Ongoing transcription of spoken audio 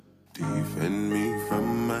Defend me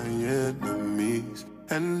from my enemies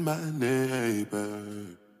and my neighbor.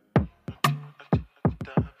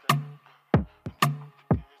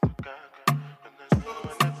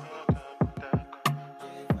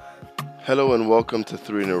 Hello and welcome to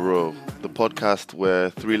Three in a Row, the podcast where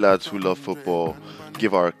three lads who love football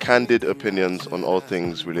give our candid opinions on all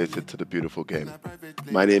things related to the beautiful game.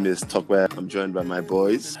 My name is Tokwe. I'm joined by my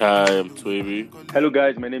boys. Hi, I'm Tweeby. Hello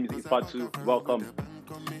guys, my name is Ifatu. Welcome.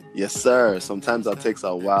 Yes, sir. Sometimes our takes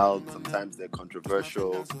are wild, sometimes they're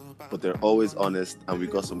controversial, but they're always honest and we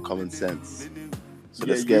got some common sense. So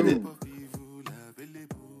let's get it.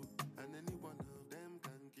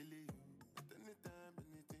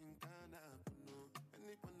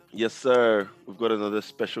 Yes, sir. We've got another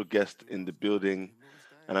special guest in the building,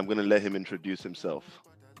 and I'm going to let him introduce himself.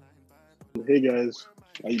 Hey guys,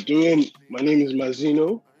 how you doing? My name is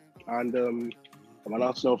Mazino, and I'm an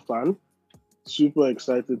Arsenal fan. Super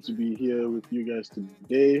excited to be here with you guys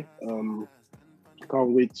today. Can't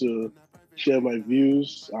wait to share my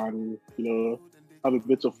views and have a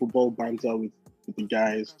bit of football banter with the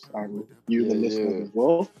guys and you, the listeners as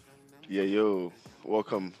well. Yeah,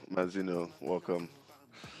 welcome, Mazino. Welcome.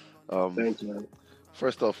 Thanks, man.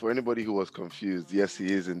 First off, for anybody who was confused, yes,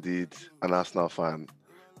 he is indeed an Arsenal fan.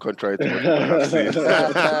 Contrary to what you have seen.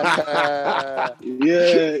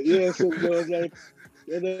 Yeah. So there was like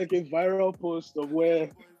a viral post of where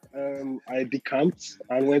I decamped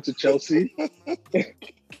and went to Chelsea.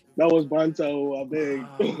 That was banter, I beg.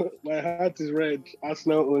 My heart is red.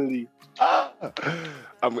 Arsenal only.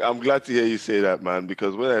 I'm glad to hear you say that, man,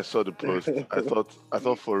 because when I saw the post, I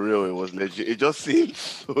thought for real it was legit. It just seemed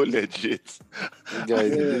so legit.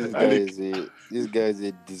 This guy is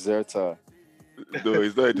a deserter. No,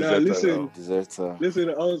 he's not a deserter. Listen,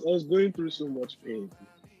 I was going through so much pain.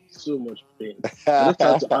 I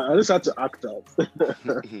just had to act out.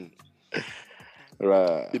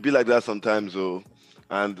 Right. It'd be like that sometimes, though.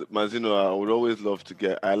 And Mazino,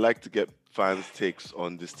 I like to get fans' takes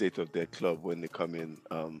on the state of their club when they come in.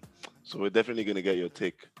 So we're definitely going to get your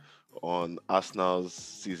take on Arsenal's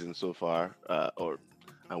season so far,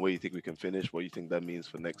 and where you think we can finish, what you think that means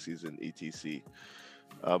for next season, etc.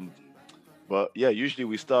 But yeah, usually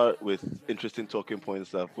we start with interesting talking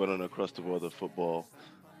points that have gone on across the world of football.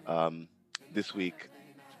 This week,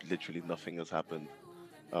 literally nothing has happened.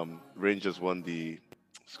 Rangers won the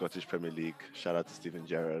Scottish Premier League. Shout out to Steven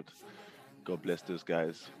Gerrard. God bless those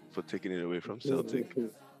guys for taking it away from Celtic,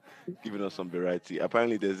 giving us some variety.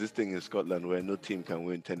 Apparently, there's this thing in Scotland where no team can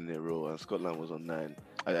win 10 in a row, and Scotland was on 9.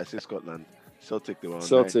 I say Scotland. Celtic, they were on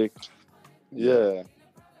 9. Yeah.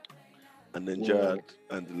 And then Gerrard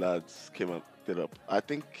and the lads came up, did up. I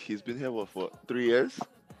think he's been here, for 3 years?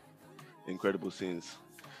 Incredible scenes.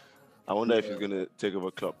 I wonder if he's going to take over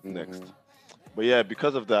Klopp next. But yeah,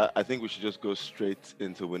 because of that, I think we should just go straight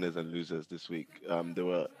into winners and losers this week. There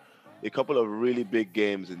were a couple of really big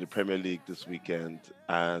games in the Premier League this weekend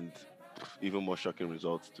and even more shocking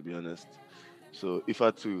results, to be honest. So,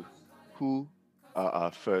 Ifatu, who are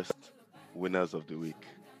our first winners of the week?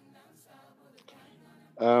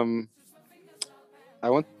 I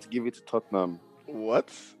want to give it to Tottenham. What?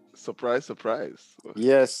 Surprise.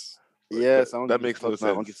 Yes. That makes no sense.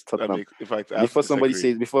 I want it to Tottenham. In fact, before somebody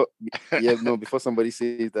says we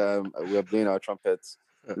are blowing our trumpets.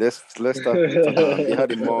 Let's start with Tottenham.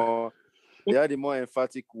 They had a more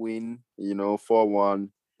emphatic win, 4-1.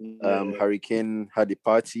 Harry Kane had a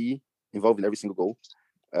party involved in every single goal.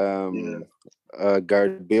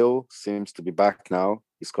 Gareth Bale seems to be back now.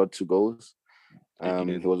 He scored 2 goals.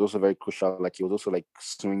 He was also very crucial. Like, he was also like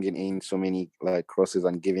swinging in so many like crosses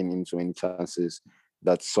and giving him so many chances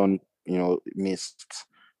that Son, missed.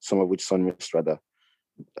 Some of which Son missed rather.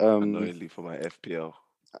 Annoyingly for my FPL.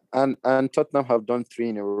 And Tottenham have done 3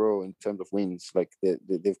 in a row in terms of wins. Like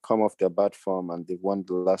they've come off their bad form and they've won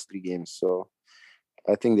the last 3 games. So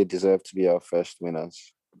I think they deserve to be our first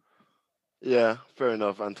winners. Yeah, fair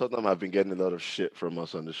enough. And Tottenham have been getting a lot of shit from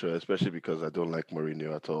us on the show, especially because I don't like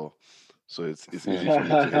Mourinho at all. So it's easy for me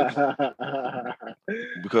to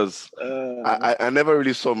hate. Because I never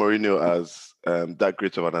really saw Mourinho as that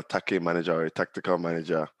great of an attacking manager or a tactical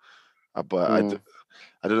manager. But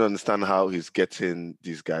I don't understand how he's getting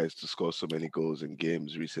these guys to score so many goals in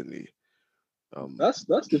games recently. That's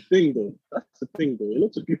the thing, though. A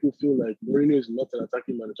lot of people feel like Mourinho is not an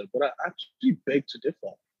attacking manager, but I actually beg to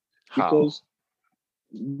differ. How? Because,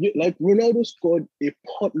 like, Ronaldo scored a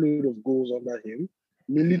potload of goals under him.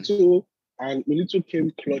 Milito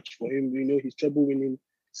came clutch for him. His treble-winning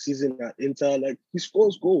season at Inter. Like, he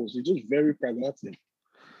scores goals. He's just very pragmatic.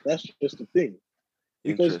 That's just the thing.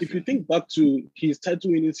 Because if you Interesting. think back to his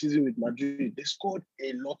title-winning season with Madrid, they scored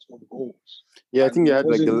a lot of goals. Yeah, I And think they it had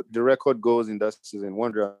like wasn't- the record goals in that season,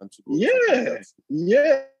 102 goals. something like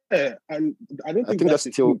Yeah, that. and I don't I think think that's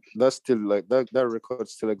a fluke. that's still like that record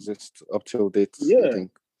still exists up till date. I Yeah.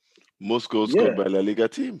 think. Most goals Yeah. scored by La Liga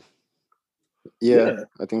team. Yeah, Yeah.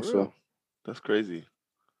 I think For so. real. That's crazy.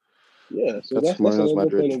 Yeah, so That's that's Mourinho's another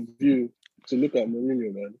Madrid. point of view to look at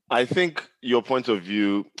Mourinho, man. I think your point of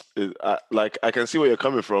view is like I can see where you're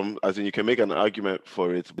coming from, as in you can make an argument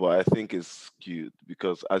for it, but I think it's skewed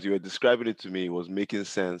because as you were describing it to me, it was making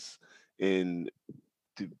sense in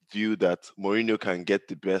the view that Mourinho can get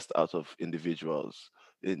the best out of individuals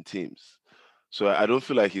in teams. So I don't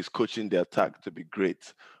feel like he's coaching the attack to be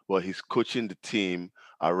great, but he's coaching the team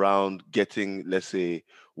around getting, let's say,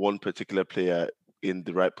 one particular player in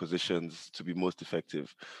the right positions to be most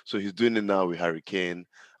effective. So he's doing it now with Harry Kane.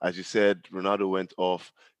 As you said, Ronaldo went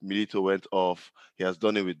off, Milito went off. He has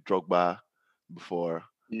done it with Drogba before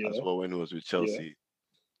as well when he was with Chelsea.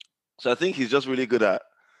 So I think he's just really good at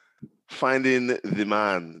finding the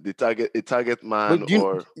man, the target man, But do you,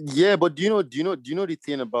 or but do you know the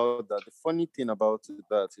thing about that? The funny thing about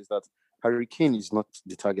that is that Harry Kane is not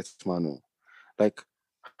the target man. No. Like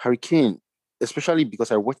Harry Kane, especially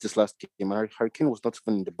because I watched this last game, Harry Kane was not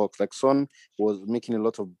even in the box. Like Son was making a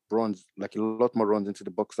lot of runs, like a lot more runs into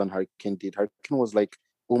the box than Harry Kane did. Harry Kane was like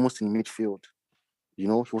almost in midfield. You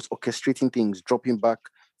know, he was orchestrating things, dropping back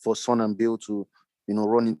for Son and Bale to,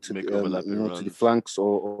 run into make the, overlapping to the runs. flanks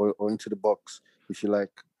or into the box, if you like.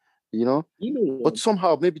 You know, what? but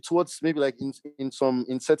somehow maybe like in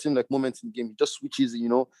certain like moments in the game, he just switches,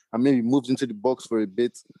 and maybe moves into the box for a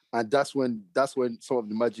bit, and that's when some of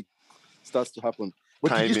the magic starts to happen.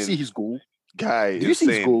 But did you see Timing. his goal? Guy, Did you see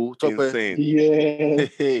his insane, goal? insane. Yeah,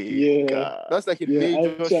 Hey, yeah. God. That's like a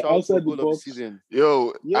major shout outside goal the of the box. season.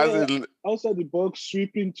 Yo, Yeah, as in, outside the box,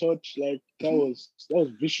 sweeping touch, like that was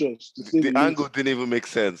vicious. To say the the angle least. didn't even make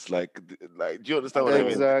sense. Like, do you understand what I mean?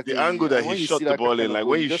 Exactly. The angle that And he when you shot see the that ball kind in, of like goal,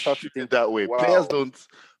 when you you just have to shoot think, it that way, wow.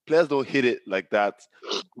 players don't hit it like that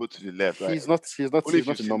to go to the left. Right? He's not Only if a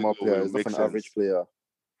you've seen the normal goal, player. it He's will not make an average sense. player.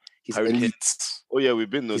 He's Harry Kane. elite. Oh yeah, we've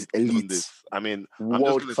been He's on elite. this. I mean, I'm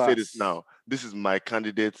World just gonna say this class. now. This is my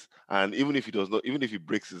candidate, and even if he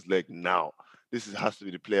breaks his leg now, has to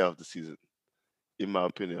be the player of the season, in my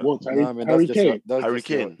opinion. What, Nah, man, Harry Kane? Harry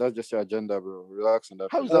Kane. That's just your agenda, bro. Relax on that.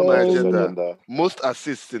 How is please. that my That's just your agenda? Most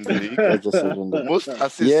assists in the league. That's just your agenda. Most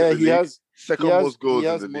assists Yeah, in the he league. has Second most goals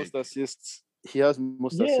in the most league. assists. He has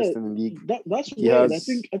most assists in the league. That's He weird. has-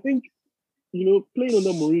 I think playing under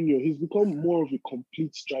Mourinho, he's become more of a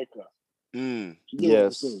complete striker. Mm. You know what I'm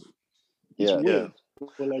Yes. saying? Yeah. It's weird.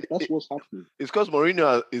 But like that's what's happening. It's because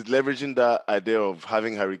Mourinho is leveraging that idea of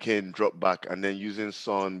having Harry Kane drop back and then using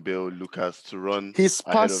Son, Bale, Lucas to run. His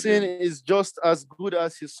ahead of passing him. is just as good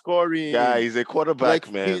as his scoring. Yeah, he's a quarterback,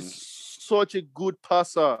 like, man. He's such a good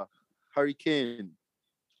passer, Harry Kane.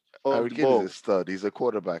 Harry Kane is a stud. He's a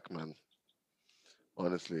quarterback, man.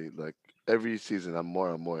 Honestly, like every season, I'm more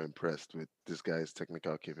and more impressed with this guy's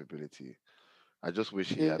technical capability. I just wish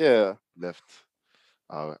he had left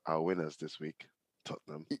our winners this week,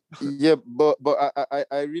 Tottenham. Yeah, but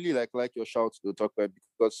I really like your shout to talk about,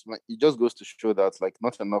 because like it just goes to show that like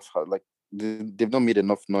not enough like they've not made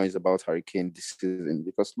enough noise about Harry Kane this season,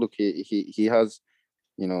 because look, he has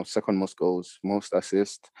second most goals, most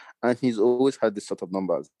assists, and he's always had this sort of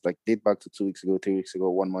numbers, like date back to 2 weeks ago, 3 weeks ago,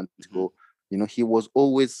 1 month ago. He was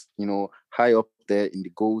always high up there in the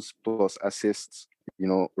goals plus assists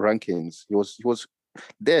rankings. He was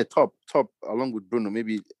there top along with Bruno.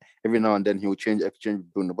 Maybe every now and then he will exchange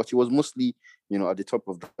with Bruno, but he was mostly at the top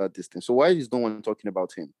of that distance. So why is no one talking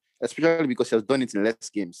about him? Especially because he has done it in less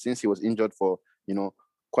games since he was injured for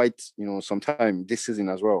quite some time this season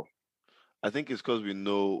as well. I think it's because we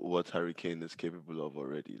know what Harry Kane is capable of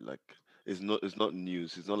already. Like it's not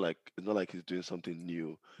news. It's not like he's doing something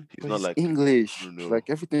new. He's not like English. Bruno. Like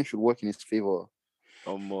everything should work in his favor.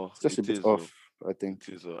 It's just a bit off, I think.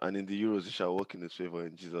 And in the Euros, it shall work in his favor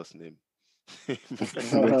in Jesus' name. Wait.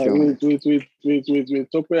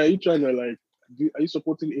 Tope, are you trying to are you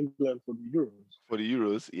supporting England for the Euros? For the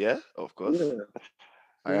Euros, yeah, of course. Yeah.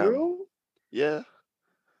 I am. Real? Yeah.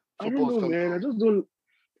 I don't know, man. I just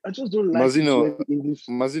don't like Mazzino, when English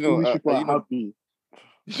people are happy.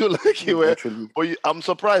 You don't like it, but I'm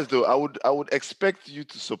surprised though. I would expect you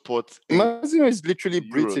to support. Mazzino is literally Euros.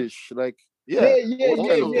 British, like Yeah.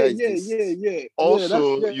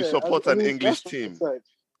 Also, you support an English team.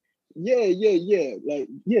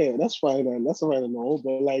 Yeah, that's fine, and that's fine and all.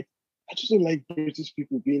 But like, I just don't like British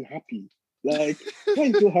people being happy. Like, why are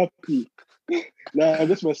you so happy? Nah, I'm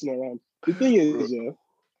just messing around. The thing is,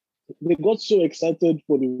 they got so excited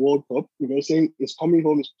for the World Cup, saying it's coming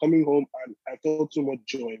home, and I felt so much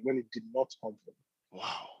joy when it did not come home.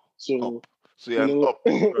 Wow. So, Up. So you're an up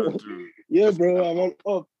through and through. yeah, Just bro, an I'm on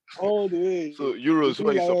up all the way. So Euros, The who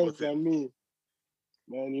are you Three Lions supporting? and me.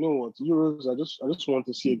 Man, you know what? Euros, I just want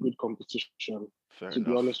to see a good competition, Fair to be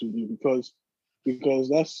enough. honest with you, because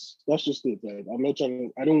that's just it, right?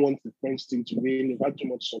 I don't want the French team to win. They've had too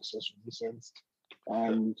much success with recent.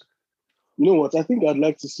 And you know what? I think I'd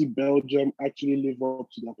like to see Belgium actually live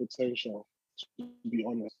up to their potential, to be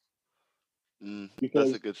honest. That's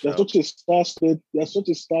Because a good they're shout. such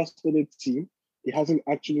a star-studded team, it hasn't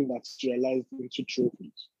actually materialized into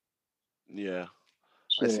trophies. Yeah.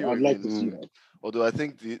 So I see what I'd you like mean. to see that. Although I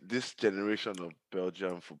think this generation of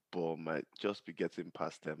Belgian football might just be getting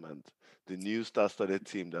past them, and the new star-studded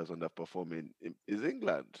team that's underperforming is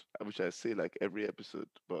England, which I say like every episode.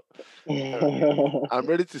 But I'm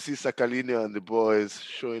ready to see Sakalino and the boys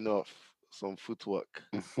showing off some footwork.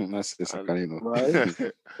 That's the Sakalino. Right. As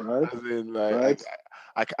in, like, Right.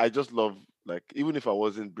 I just love, like, even if I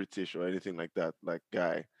wasn't British or anything like that, like,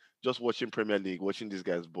 guy, just watching Premier League, watching these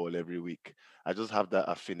guys ball every week, I just have that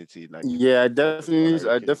affinity. Like, Yeah, I Harry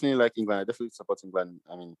Kane. definitely like England. I definitely support England.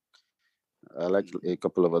 I mean, I like a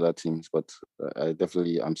couple of other teams, but I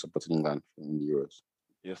definitely am supporting England in the Euros.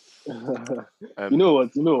 Yes. You know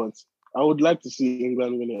what? I would like to see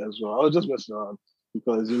England win it as well. I was just messing around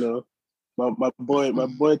because my boy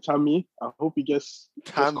Tammy. I hope he gets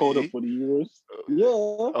called up for the Euros.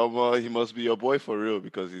 Yeah. He must be your boy for real,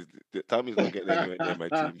 because Tammy's not getting anywhere near my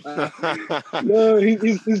team. No,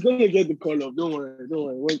 he's gonna get the call up. Don't worry.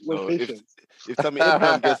 We're patient. If Tammy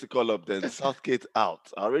Abraham gets the call up, then Southgate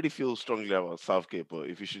out. I already feel strongly about Southgate, but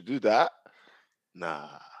if you should do that, nah.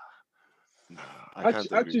 I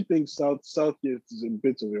actually think Southgate is a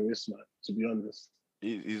bit of a waste man, to be honest.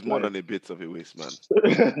 He's more than a bit of a waste man.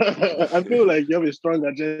 I feel like you have a strong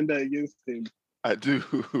agenda against him. I do.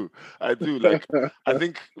 Like, I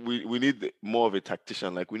think we need more of a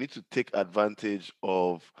tactician. Like, we need to take advantage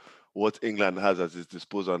of what England has at its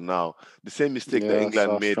disposal now. The same mistake that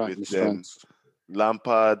England made with them,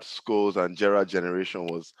 Lampard, Scholes, and Gerrard generation,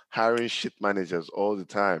 was hiring shit managers all the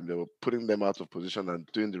time. They were putting them out of position and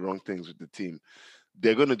doing the wrong things with the team.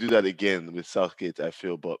 They're going to do that again with Southgate, I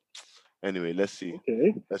feel. But anyway, let's see.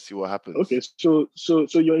 Okay. Let's see what happens. Okay, so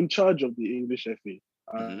you're in charge of the English FA,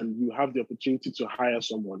 and you have the opportunity to hire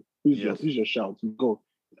someone. Who's your shout? Go.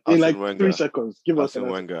 In like Wenger. 3 seconds. Give us an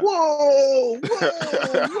Wenger. Whoa!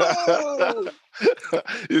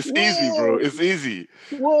 It's easy, bro. It's easy.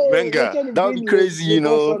 Whoa! Wenger. That would be crazy,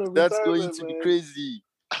 That's going to be crazy.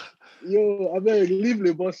 Yo, I better leave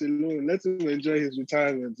the boss alone. Let him enjoy his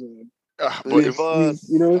retirement. But he's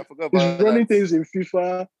running things in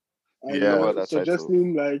FIFA. And,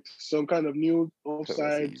 suggesting like some kind of new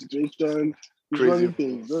offside situation. He's running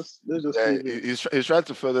things. Let's just he's trying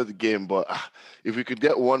to further the game, but if we could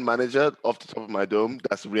get one manager off the top of my dome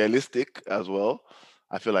that's realistic as well,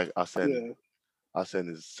 I feel like Arsene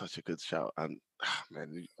is such a good shout. And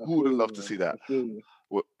man, who would love to see that?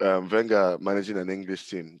 Wenger managing an English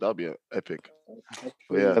team, that'll be epic.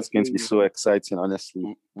 That's going to be so exciting,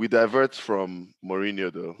 honestly. We divert from Mourinho,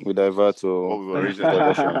 though. We divert to what we were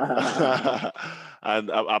originally and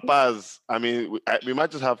Apaz, I mean, we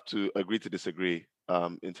might just have to agree to disagree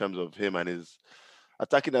in terms of him and his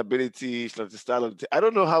attacking ability, style. I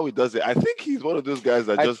don't know how he does it. I think he's one of those guys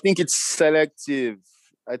that I think it's selective.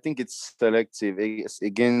 Against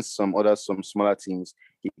some smaller teams,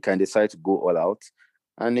 he can decide to go all out.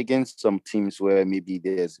 And against some teams where maybe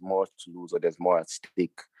there's more to lose or there's more at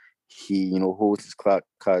stake, he, holds his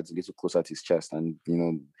cards a little closer to his chest, and,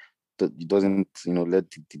 he doesn't,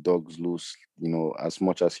 let the dogs loose, as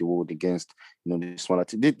much as he would against, the smaller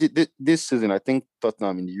team. This season, I think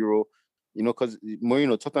Tottenham in the Euro, because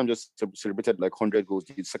Mourinho, Tottenham just celebrated like 100 goals.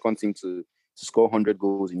 The second team to score 100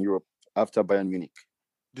 goals in Europe after Bayern Munich.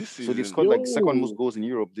 So they scored like the second most goals in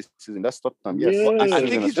Europe this season. That's Tottenham. Yes. Yeah, I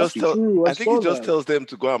think he just tells them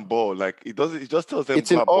to go and ball. Like he just tells them.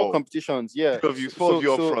 It's in all competitions. Yeah. Four of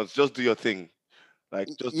you up front, just do your thing. Like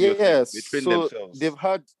just do your thing. They train themselves. They've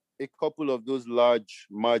had a couple of those large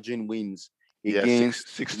margin wins against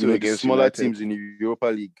 6-2 against smaller United. teams in the Europa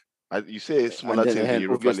League. You say smaller teams in the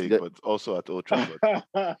Europa League, but also at Old Trafford.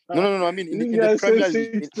 No. I mean, in the Premier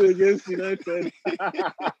League. 6-2 against United.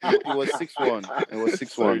 It was 6-1. It was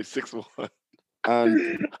 6-1.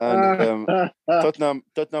 6-1. And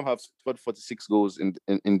Tottenham have scored 46 goals in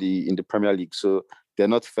the Premier League. So they're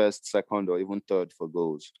not first, second, or even third for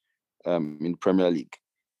goals in Premier League.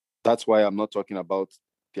 That's why I'm not talking about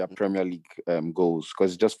their Premier League goals,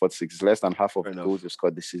 because it's just 46. It's less than half of the goals they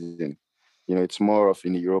scored this season. it's more of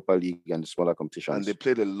in the Europa League and the smaller competitions. And they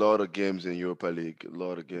played a lot of games in Europa League, a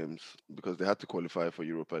lot of games, because they had to qualify for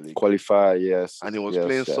Europa League. Qualify, yes. And he was yes,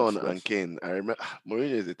 playing yes, Son yes. and Kane. I remember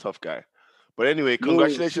Mourinho is a tough guy. But anyway,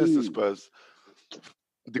 congratulations to Spurs.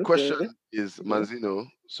 The question is, Manzino.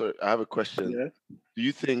 Sorry, I have a question. Yeah. Do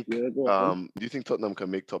you think Do you think Tottenham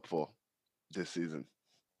can make top 4 this season?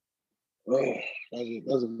 Oh,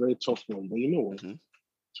 that's a very tough one. But you know what?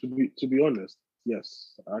 Mm-hmm. To be honest,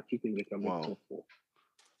 yes, I actually think they can make top 4.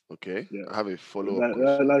 Okay. Yeah. I have a follow-up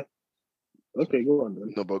question. Okay, go on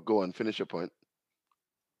then. No, but go on. Finish your point.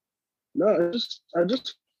 No, I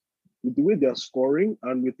just with the way they are scoring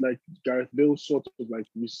and with like Gareth Bale's sort of like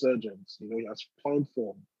resurgence, he has found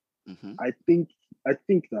form. Mm-hmm. I think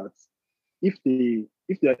that if they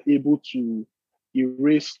are able to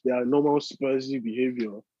erase their normal Spursy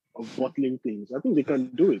behavior of bottling things, I think they can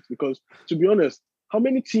do it. Because to be honest, how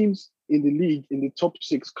many teams in the league in the top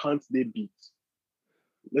 6 can't they beat?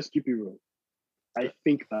 Let's keep it real. I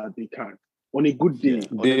think that they can. On a good day.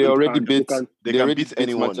 They already beat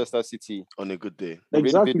anyone Manchester City on a good day. They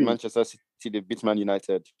already beat Manchester City, they beat Man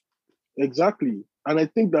United. Exactly. And I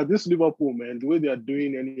think that this Liverpool, man, the way they are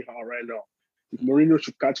doing anyhow right now, if Mourinho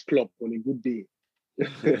should catch Klopp on a good day.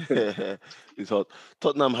 It's hot.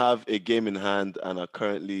 Tottenham have a game in hand and are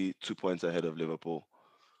currently 2 points ahead of Liverpool.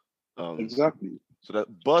 Exactly.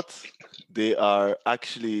 But they are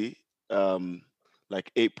actually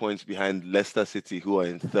like 8 points behind Leicester City, who are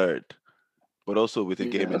in third, but also with a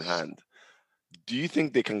game in hand. Do you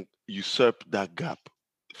think they can usurp that gap?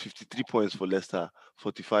 53 points for Leicester,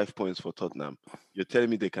 45 points for Tottenham. You're telling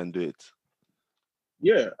me they can do it?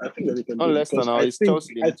 Yeah, I think that they can do it. Leicester now, it's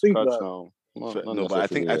Chelsea they need to catch now. No, but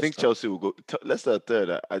I think Chelsea will go. Leicester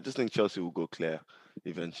third. I just think Chelsea will go clear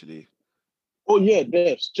eventually. Oh yeah,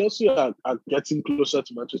 yes. Chelsea are getting closer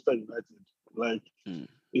to Manchester United. Like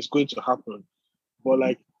it's going to happen. But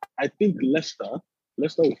like I think Leicester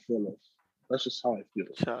will fall off. That's just how I feel.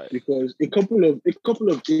 Because a couple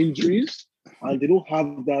of injuries and they don't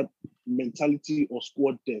have that mentality or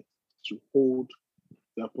squad depth to hold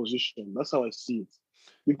their position. That's how I see it.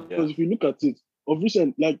 Because if you look at it, of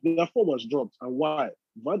recent, like their form has dropped. And why?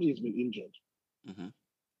 Vardy has been injured. Mm-hmm.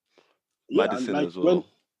 Yeah, Madison and like as well.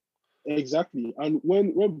 Exactly. And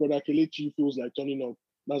when Brother Kelechi feels like turning up,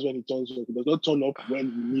 that's when he turns up. He does not turn up when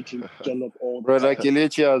we need him to turn up all the time. Brother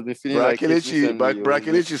Kelechi has been feeling like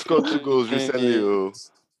Kelechi scored 2 goals recently.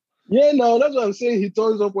 Yeah, no, that's what I'm saying. He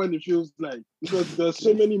turns up when he feels like, because there's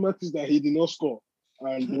so many matches that he did not score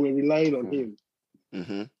and we're relying on him.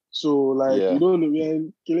 Mm-hmm. So like you don't know,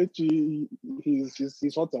 man, Kelechi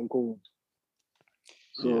he's hot and cold.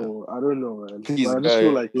 So I don't know, man. Please, I just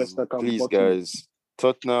feel like Leicester can. Please, guys,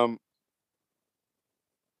 Tottenham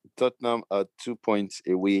are 2 points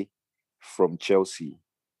away from Chelsea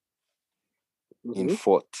in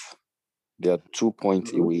fourth. They are 2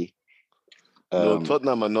 points away. No,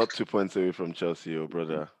 Tottenham are not 2 points away from Chelsea,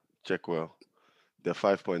 brother. Check well. They're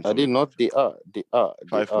 5 points away. Are they not? They are.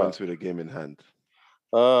 5 points with a game in hand.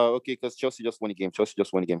 Okay, because Chelsea just won a game. So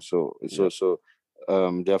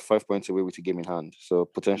they are 5 points away with a game in hand. So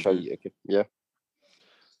potentially, okay, yeah.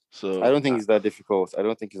 So I don't think it's that difficult. I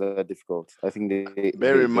think they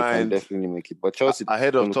can definitely make it. But Chelsea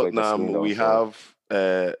ahead of Tottenham, we have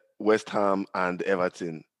West Ham and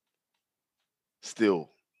Everton still,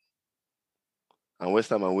 and West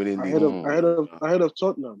Ham are winning ahead of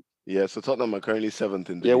Tottenham. Yeah, so Tottenham are currently 7th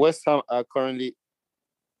in the league. league. West Ham are currently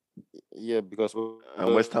because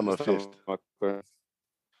West Ham are 5th. But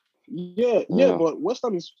West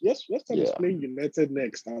Ham is playing United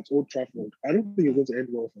next at Old Trafford. I don't think it's going to end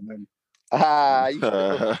well for them.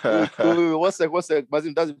 What's that?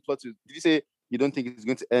 Mazin, that's the plot. Did you say you don't think it's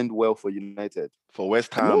going to end well for United? For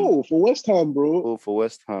West Ham? No, for West Ham, bro. Oh, for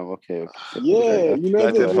West Ham. Okay. Yeah,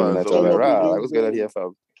 United fans. What's going on here,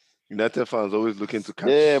 fam? United fans always looking to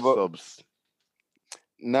catch subs.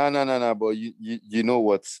 No. But you know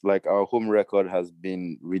what? Like our home record has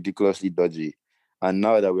been ridiculously dodgy, and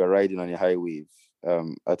now that we are riding on a high wave,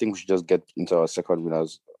 I think we should just get into our second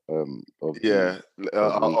winners. Or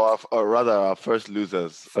rather, our first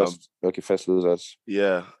losers. First losers.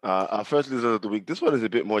 Yeah, our first losers of the week. This one is a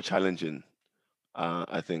bit more challenging,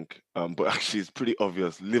 I think. But actually, it's pretty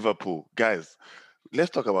obvious. Liverpool, guys. Let's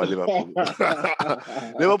talk about Liverpool.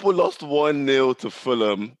 Liverpool lost 1-0 to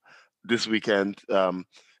Fulham this weekend,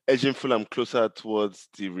 edging Fulham closer towards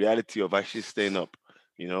the reality of actually staying up,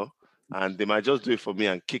 and they might just do it for me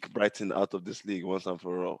and kick Brighton out of this league once and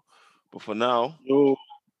for all. But for now... Do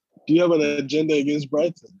you have an agenda against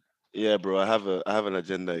Brighton? Yeah, bro. I have an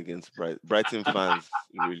agenda against Brighton fans,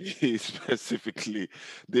 really specifically.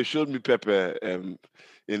 They showed me Pepe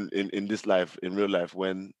in this life, in real life,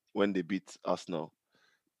 when they beat Arsenal.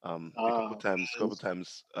 A couple Yes.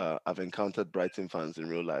 times, I've encountered Brighton fans in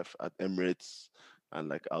real life at Emirates and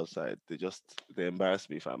like outside. They embarrass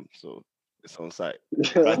me, fam. So it's on site.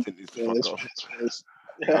 Yeah, Brighton needs to fuck off. it's,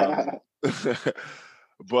 Um,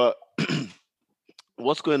 but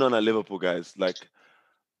what's going on at Liverpool, guys? Like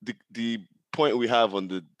the point we have on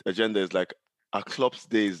the agenda is like, are Klopp's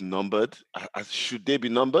days numbered? Should they be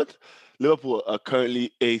numbered? Liverpool are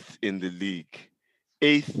currently eighth in the league,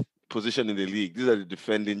 eighth position in the league. These are the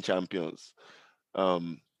defending champions.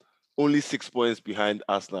 Um, Only 6 points behind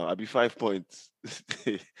Arsenal. I'll be 5 points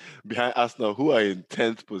behind Arsenal, who are in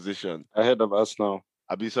 10th position. Ahead of us now.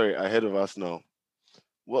 I'll be sorry, ahead of Arsenal.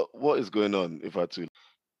 What is going on, if I to?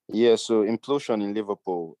 Yeah, so implosion in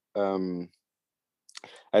Liverpool.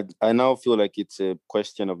 I now feel like it's a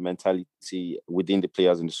question of mentality within the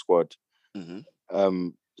players in the squad. Mm-hmm.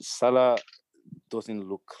 Salah doesn't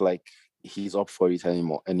look like he's up for it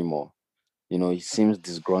anymore. You know, he seems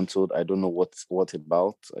disgruntled. I don't know what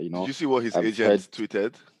about. You know, Did you see what his I've agent heard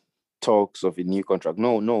tweeted? talks of a new contract.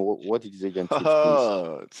 No. What did his agent tweet,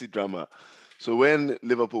 please? See drama. So when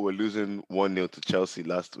Liverpool were losing 1-0 to Chelsea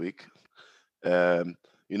last week, um,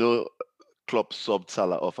 you know, Klopp subbed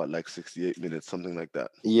Salah off at like 68 minutes, something like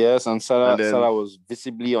that. Yes, and And then Salah was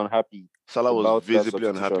visibly unhappy. Salah was about that visibly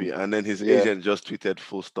substitution. unhappy, and then his Yeah. agent just tweeted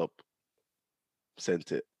full stop,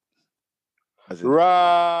 sent it. As in,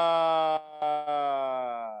 Right.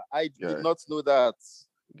 I Yeah. did not know that.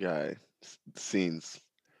 guy, scenes.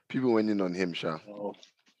 People went in on him, Sha.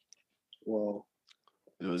 Well,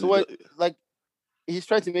 It was So what? just- Like he's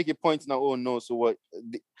trying to make a point now. Oh no! So what?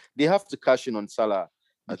 They have to cash in on Salah.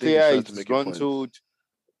 The I think he's player trying is to make a point. disgruntled.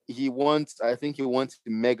 I think he wants a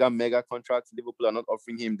mega contract. Liverpool are not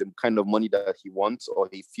offering him the kind of money that he wants or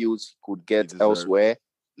he feels he could get deserves. elsewhere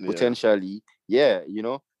Yeah. potentially. Yeah, you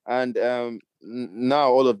know. And now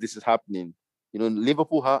all of this is happening. You know,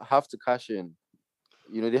 Liverpool have to cash in.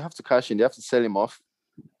 You know, they have to cash in. They have to sell him off,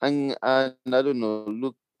 and I don't know.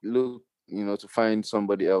 Look. You know, to find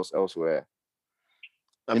somebody else elsewhere.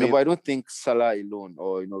 I But mean, I don't think Salah alone,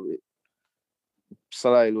 or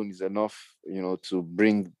Salah alone is enough. You know, to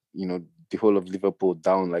bring the whole of Liverpool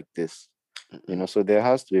down like this. You know, so there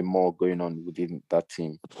has to be more going on within that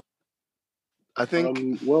team. I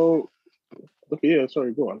think. well, okay, yeah.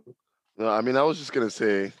 Sorry, go on. No, I mean, I was just gonna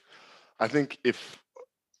say, I think if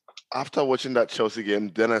after watching that Chelsea game,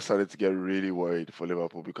 then I started to get really worried for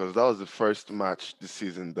Liverpool because that was the first match this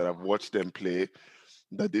season that I've watched them play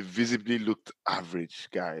that they visibly looked average,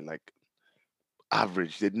 guy. Like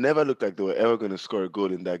average. They never looked like they were ever going to score a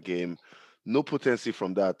goal in that game. No potency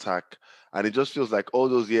from that attack. And it just feels like all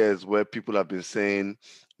those years where people have been saying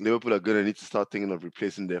Liverpool are going to need to start thinking of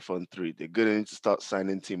replacing their front three. They're going to need to start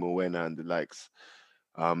signing Timo Werner and the likes.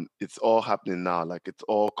 It's all happening now. Like it's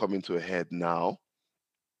all coming to a head now.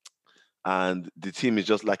 And the team is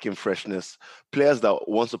just lacking freshness. Players that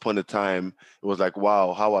once upon a time, it was like,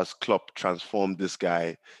 wow, how has Klopp transformed this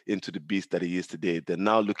guy into the beast that he is today? They're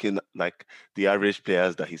now looking like the average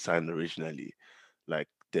players that he signed originally, like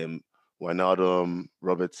them, Wijnaldum,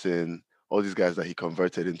 Robertson, all these guys that he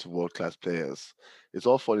converted into world-class players. It's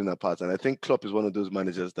all falling apart. And I think Klopp is one of those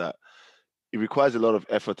managers that it requires a lot of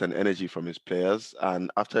effort and energy from his players.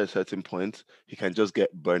 And after a certain point, he can just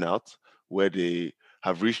get burnout where they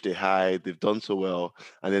have reached a high, they've done so well,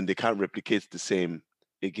 and then they can't replicate the same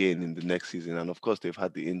again in the next season. And of course, they've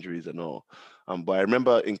had the injuries and all. But I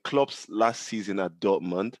remember in Klopp's last season at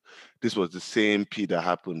Dortmund, this was the same P that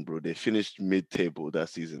happened, bro. They finished mid-table that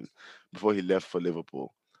season before he left for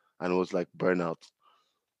Liverpool. And it was like burnout.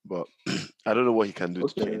 But I don't know what he can do to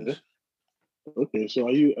Okay. change. Okay, so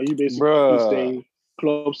are you basically Bruh. saying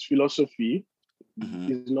Klopp's philosophy Mhm.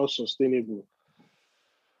 is not sustainable?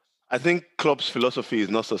 I think Klopp's philosophy is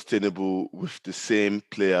not sustainable with the same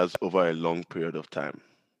players over a long period of time.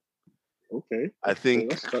 Okay. I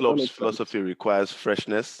think that Klopp's makes sense. philosophy requires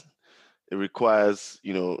freshness. It requires,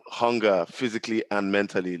 hunger physically and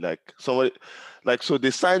mentally. So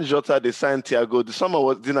they signed Jota, they signed Thiago. The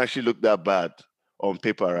summer didn't actually look that bad on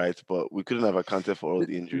paper, right? But we couldn't have accounted for all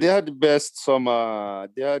the injuries. They had the best summer. I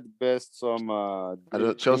don't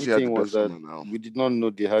know, Chelsea had the thing was best that summer now. we did not know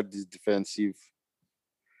they had this defensive.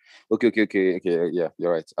 Okay. Yeah,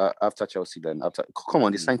 you're right. After Chelsea, then come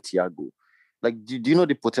on, they signed Thiago. Like, do you know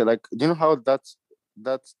the potential? Like, do you know how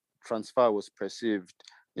that transfer was perceived?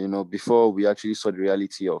 You know, before we actually saw the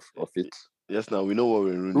reality of it. Yes, now we know what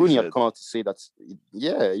Rooney Rooney said. had come out to say that.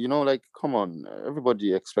 Yeah, like, come on,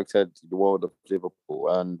 everybody expected the world of Liverpool,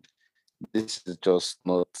 and this is just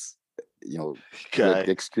not, you know, Guy,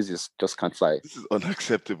 the excuses just can't fly. this is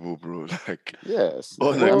unacceptable, bro. Like, Yes. I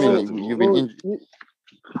unacceptable. mean, you've been injured.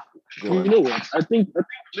 You know what? I think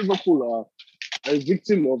Liverpool are a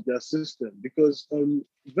victim of their system because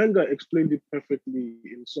Wenger explained it perfectly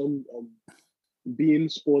in some being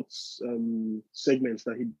sports segments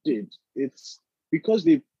that he did. It's because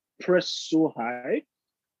they press so high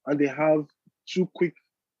and they have two quick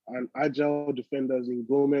and agile defenders in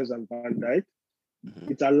Gomez and Van Dijk.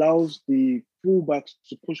 Mhm. It allows the fullbacks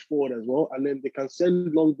to push forward as well, and then they can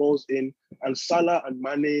send long balls in, and Salah and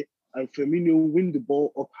Mane and Firmino win the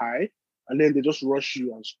ball up high, and then they just rush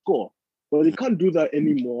you and score. But they can't do that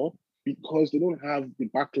anymore because they don't have the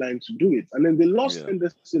back line to do it. And then they lost Yeah.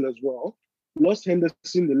 Henderson as well. Lost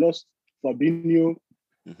Henderson, they lost Fabinho,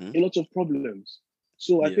 Mhm. a lot of problems.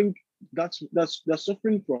 So I Yeah. think they're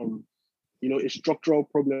suffering from a structural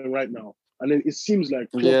problem right now. And then it seems like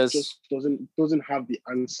Klopp Yes. just doesn't have the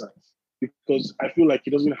answers because I feel like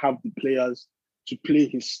he doesn't have the players to play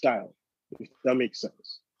his style, if that makes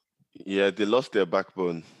sense. Yeah, they lost their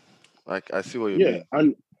backbone. Like, I see what you Yeah,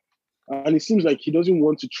 mean. and it seems like he doesn't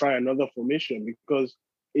want to try another formation because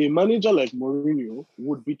a manager like Mourinho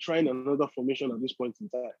would be trying another formation at this point in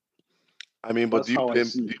time. I mean, but That's do you how I blame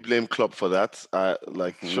see do it. you blame Klopp for that?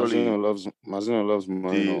 Like, surely Mazino loves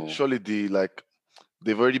Mourinho. like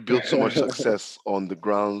they've already built so much success on the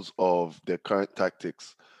grounds of their current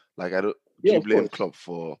tactics. Like, I don't. Do Yeah, you of blame course. Klopp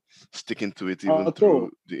for sticking to it even At through all.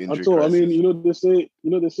 the injury At all. I mean, crisis?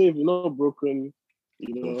 they say if you're not broken,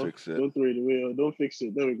 Don't fix it. don't throw it away or don't fix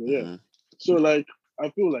it. There we go. Yeah. Mhm. So like I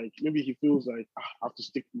feel like maybe he feels like I have to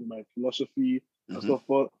stick with my philosophy and Mhm. stuff,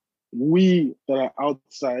 but we that are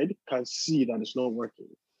outside can see that it's not working.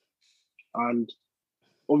 And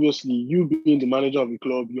obviously, you being the manager of the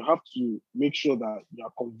club, you have to make sure that you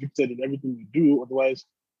are convicted in everything you do. Otherwise,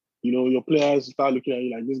 your players start looking at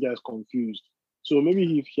you like this guy's confused. So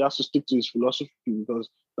maybe he has to stick to his philosophy because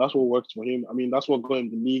that's what works for him. I mean, that's what got him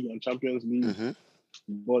the league and Champions League. Mhm.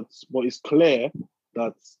 But it's clear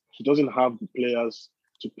that he doesn't have the players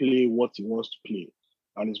to play what he wants to play.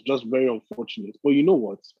 And it's just very unfortunate. But you know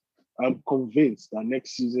what? I'm convinced that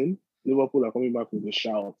next season, Liverpool are coming back with a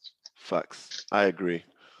shout. Facts. I agree.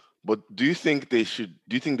 But do you think they should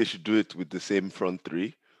do it with the same front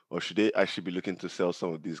three, or should they actually be looking to sell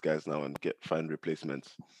some of these guys now and find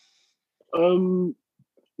replacements?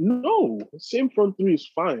 No, same front three is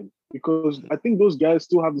fine because I think those guys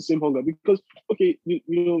still have the same hunger. Because okay,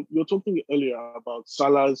 you're talking earlier about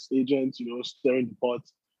Salah's agent, stirring the pot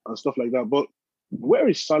and stuff like that. But where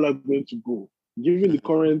is Salah going to go? Given the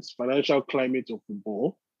current financial climate of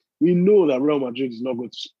football, we know that Real Madrid is not going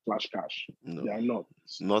to splash cash. No. They are not.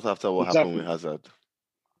 Not after what happened with Hazard.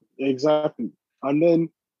 Exactly. And then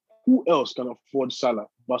who else can afford Salah?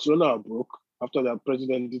 Barcelona are broke after their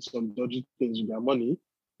president did some dodgy things with their money.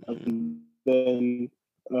 And then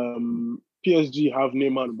PSG have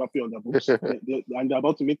Neymar and Mbappe on their books. And they're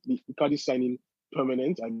about to make the Icardi signing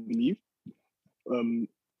permanent, I believe,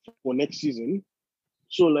 for next season.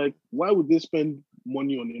 So, like, why would they spend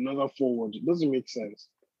money on another forward? It doesn't make sense.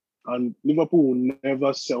 And Liverpool will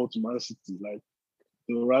never sell to Man City. Like,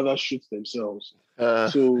 they will rather shoot themselves.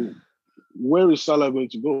 So, where is Salah going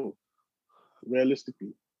to go,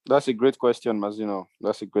 realistically? That's a great question, Mazino.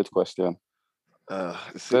 That's a great question.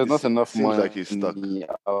 There's not enough money like he's stuck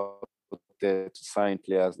out there to sign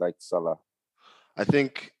players like Salah. I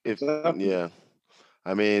think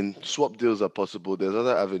I mean, swap deals are possible. There's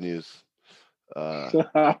other avenues.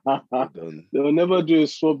 They'll never do a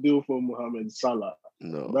swap deal for Mohamed Salah.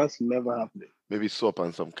 No, that's never happening. Maybe swap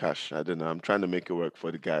and some cash. I don't know. I'm trying to make it work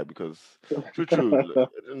for the guy because, true. I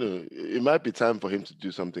don't know. It might be time for him to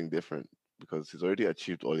do something different because he's already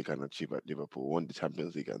achieved all he can achieve at Liverpool. Won the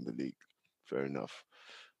Champions League and the league. Fair enough.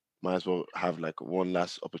 Might as well have like one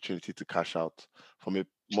last opportunity to cash out. From a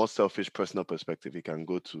more selfish personal perspective, he can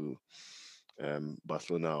go to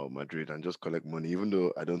Barcelona or Madrid and just collect money, even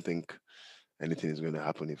though I don't think anything is going to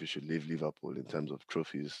happen if he should leave Liverpool in terms of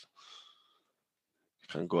trophies.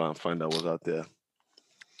 You can go and find out what's out there.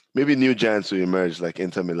 Maybe new giants will emerge like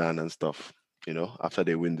Inter Milan and stuff, after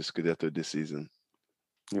they win the Scudetto this season.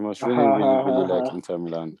 You must really like Inter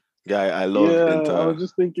Milan. Guy, I love Inter. I was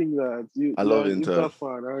just thinking that. I love Inter.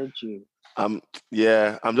 Fan, aren't you? I'm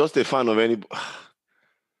just a fan of any.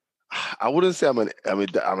 I wouldn't say I'm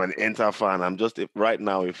an Inter fan. I'm just right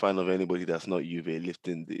now a fan of anybody that's not Juve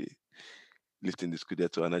lifting the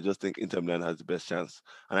Scudetto, and I just think Inter Milan has the best chance.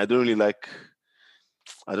 And I don't like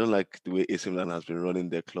the way AC Milan has been running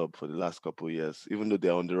their club for the last couple of years, even though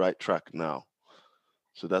they're on the right track now.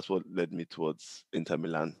 So that's what led me towards Inter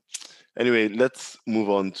Milan. Anyway, let's move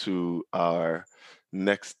on to our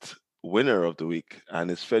next winner of the week,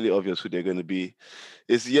 and it's fairly obvious who they're going to be.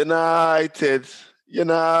 It's United.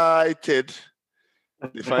 United.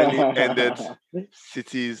 They finally ended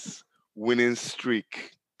City's winning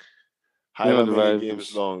streak. However the many vibes.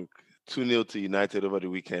 games long. 2-0 to United over the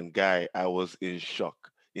weekend. Guy, I was in shock,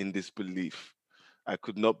 in disbelief. I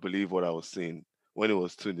could not believe what I was seeing when it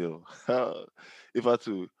was 2-0. If I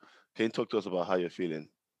to, can you talk to us about how you're feeling?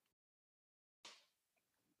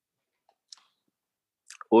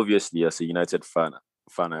 Obviously, as a United fan,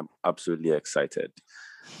 I'm absolutely excited.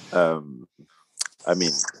 I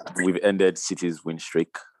mean, we've ended City's win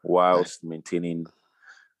streak whilst maintaining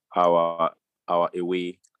our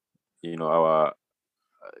away. We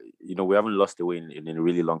haven't lost away in a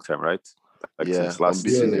really long time, right? Like since last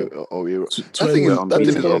unbeaten. season. That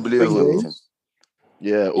thing is unbelievable.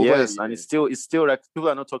 Yeah, yes, and it's still like people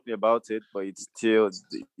are not talking about it, but it's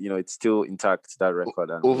still intact, that record.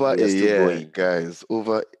 And over a year, going. guys.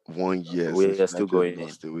 Over 1 year. We are still going.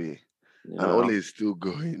 Lost away. And Ole is still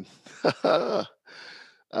going. I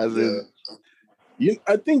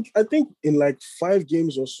think in like 5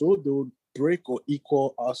 games or so they would break or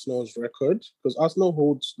equal Arsenal's record, because Arsenal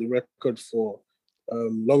holds the record for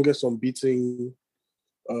longest unbeaten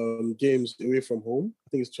games away from home. I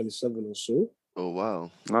think it's 27 or so. Oh wow,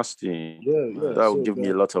 nasty! Yeah. That would give me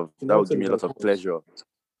a lot of pleasure.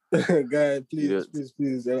 Guy, please.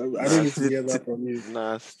 I don't need to hear that from you.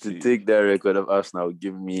 Nasty. To take that record of Arsenal would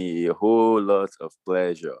give me a whole lot of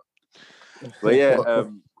pleasure. But yeah,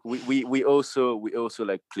 we also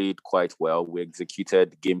like played quite well. We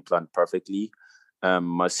executed the game plan perfectly.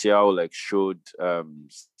 Martial like showed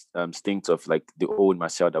instinct of like the old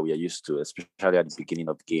Martial that we are used to, especially at the beginning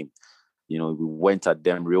of the game. We went at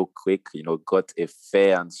them real quick, got a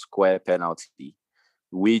fair and square penalty,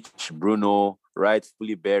 which Bruno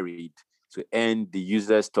rightfully buried to end the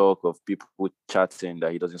useless talk of people chatting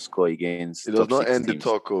that he doesn't score against. It does not end the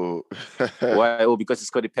talk. Why? Oh, because he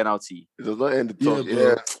scored a penalty. It does not end the talk.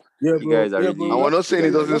 Yeah, you guys are really... And we're not saying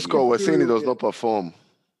he doesn't score. We're saying he does not perform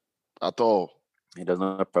at all. He does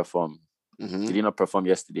not perform. Mm-hmm. Did he not perform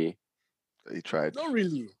yesterday? He tried. Not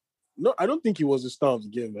really. No, I don't think he was the star of the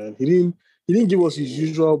game, man. He didn't give us his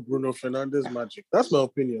usual Bruno Fernandes magic. That's my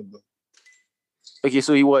opinion, though. Okay,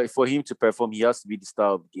 so for him to perform, he has to be the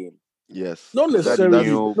star of the game. Yes. Not necessarily.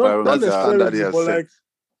 Not necessarily, but like,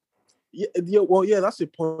 that's a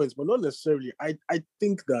point, but not necessarily. I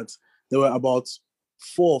think that there were about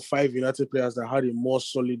 4 or 5 United players that had a more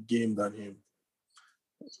solid game than him.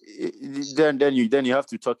 Then you have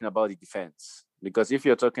to be talking about the defense, because if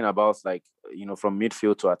you're talking about like from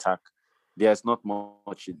midfield to attack, there's not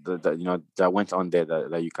much that went on there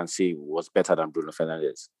that you can say was better than Bruno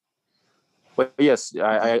Fernandes. But yes,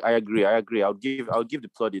 I agree. I'll give the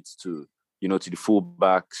plaudits to to the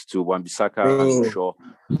fullbacks, to Wan-Bissaka and Luke Shaw.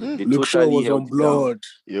 Luke Shaw was on blood.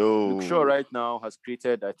 Luke Shaw right now has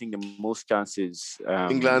created, I think, the most chances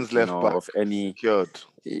England's left back of any. Cured.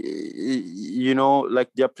 Like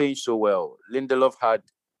they're playing so well. Lindelof had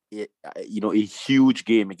a huge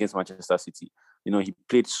game against Manchester City. He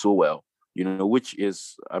played so well. Which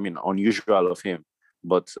is, unusual of him,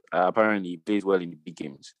 but apparently he plays well in the big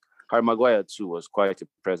games. Harry Maguire too was quite a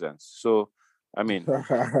presence. So, I am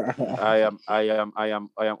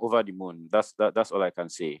over the moon. That's all I can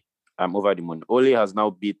say. I'm over the moon. Ole has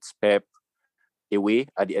now beat Pep away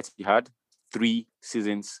at the Etihad 3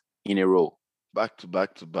 seasons in a row. Back to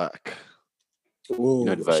back. Oh,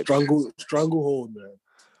 stranglehold, man.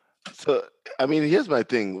 So, here's my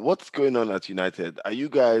thing. What's going on at United? Are you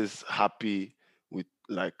guys happy with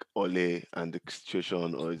like Ole and the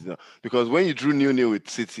situation, or is it not? Because when you drew 0-0 with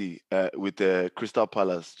City, with Crystal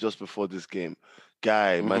Palace just before this game,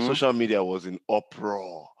 guy, my social media was in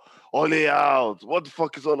uproar. Ole out. What the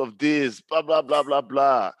fuck is all of this? Blah, blah, blah, blah,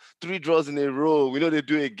 blah. 3 draws in a row. We know they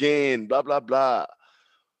do it again. Blah, blah, blah.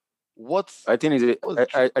 I think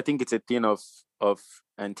it's a thing of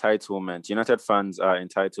entitlement. United fans are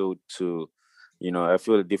entitled to, I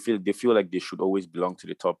feel they feel like they should always belong to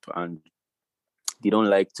the top, and they don't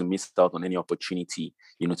like to miss out on any opportunity,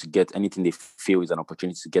 to get anything they feel is an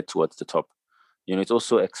opportunity to get towards the top. It's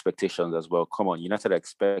also expectations as well. Come on, United are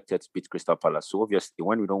expected to beat Crystal Palace. So obviously,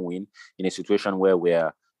 when we don't win in a situation where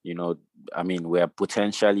we're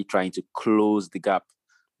potentially trying to close the gap,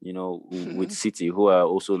 with City, who are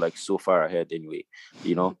also like so far ahead anyway,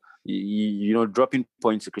 dropping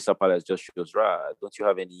points to Crystal Palace just shows, don't you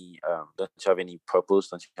have any purpose?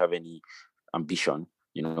 Don't you have any ambition?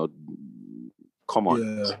 Come on,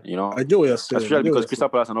 I get what you're saying. Especially because Crystal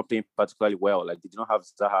Palace are not playing particularly well. Like they do not have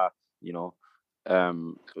Zaha,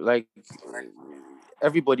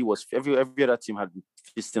 everybody was every other team had been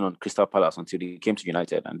feasting on Crystal Palace until they came to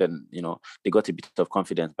United, and then they got a bit of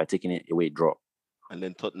confidence by taking it away draw. And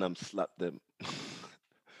then Tottenham slapped them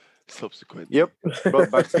subsequently. Yep,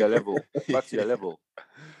 brought back to their level.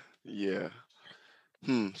 Yeah.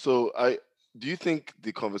 So do you think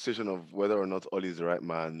the conversation of whether or not Oli is the right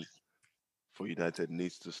man for United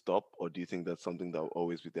needs to stop, or do you think that's something that will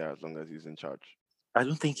always be there as long as he's in charge? I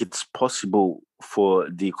don't think it's possible for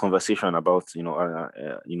the conversation about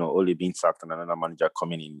Ole being sacked and another manager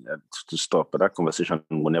coming in to stop. But that conversation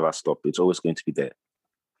will never stop. It's always going to be there,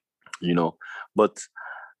 But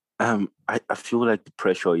I feel like the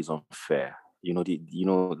pressure is unfair.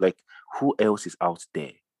 Like who else is out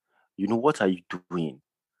there? What are you doing?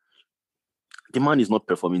 The man is not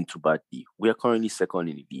performing too badly. We are currently second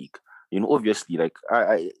in the league. Obviously, like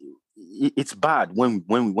it's bad when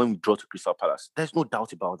we draw to Crystal Palace. There's no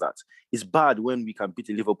doubt about that. It's bad when we can beat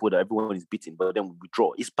a Liverpool that everyone is beating, but then we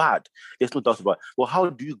draw. It's bad. There's no doubt about it. Well, how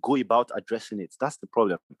do you go about addressing it? That's the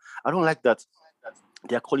problem. I don't like that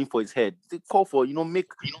they are calling for his head. They call for, make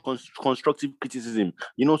constructive criticism.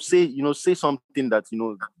 Say something that,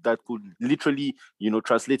 that could literally,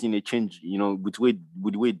 translate in a change, with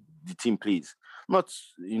the way the team plays. Not,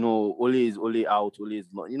 Ole is Ole out, Ole is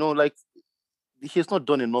not, like he's not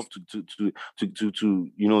done enough to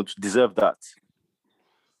deserve that.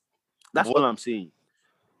 That's all I'm saying.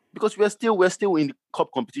 Because we're still in the cup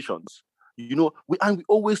competitions. We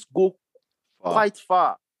always go quite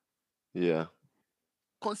far. Yeah.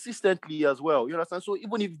 Consistently as well. You understand? So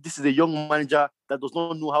even if this is a young manager that does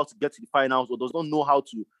not know how to get to the finals or does not know how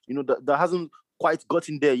to, that hasn't quite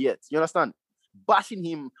gotten there yet. You understand? Bashing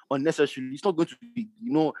him unnecessarily, it's not going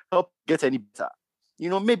to, help get any better.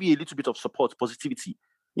 Maybe a little bit of support, positivity,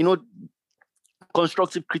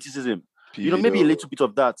 constructive criticism. Maybe a little bit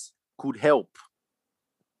of that could help.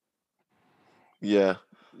 Yeah,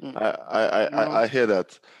 I hear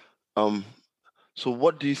that. So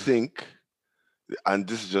what do you think? And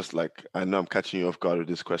this is just like, I know I'm catching you off guard with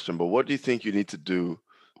this question, but what do you think you need to do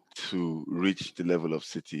to reach the level of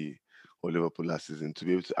City or Liverpool last season to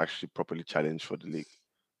be able to actually properly challenge for the league?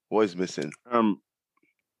 What is missing?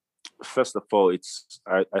 First of all,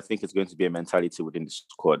 I think it's going to be a mentality within the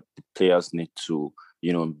squad. The players need to,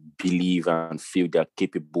 believe and feel they're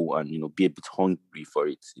capable and, be a bit hungry for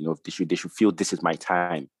it. They should feel this is my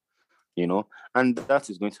time, and that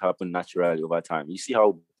is going to happen naturally over time. You see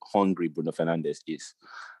how hungry Bruno Fernandes is.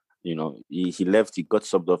 He left, he got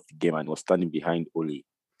subbed off the game and was standing behind Ole,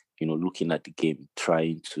 looking at the game,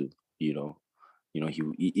 trying to,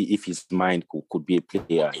 if his mind could be a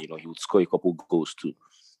player, he would score a couple goals too.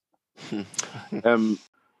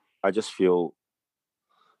 I just feel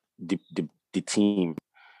the team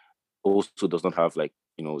also does not have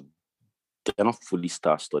they're not fully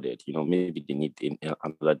star-studded. Maybe they need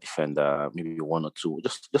another defender, maybe one or two,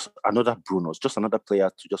 just another Bruno, just another player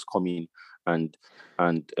to just come in and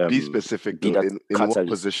be specific. In what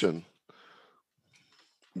position?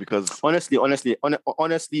 Because honestly,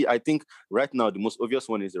 I think right now the most obvious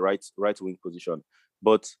one is the right wing position.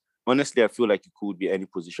 But honestly, I feel like it could be any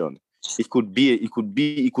position. It could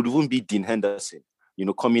even be Dean Henderson,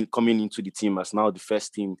 coming into the team as now the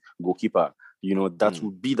first team goalkeeper. That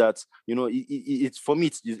would be that, it's for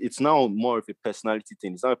me, it's now more of a personality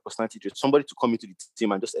thing. It's not a personality trait. Somebody to come into the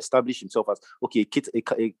team and just establish himself as, okay,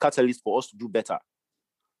 a catalyst for us to do better.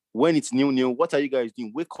 When it's new, what are you guys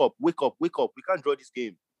doing? Wake up. We can't draw this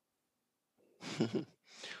game.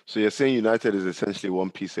 So you're saying United is essentially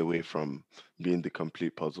one piece away from being the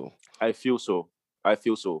complete puzzle? I feel so.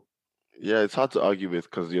 Yeah, it's hard to argue with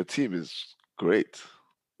because your team is great,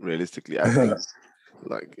 realistically. I think.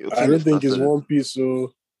 I don't think it's one piece,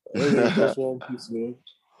 so I don't think it's one piece, so.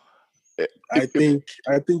 I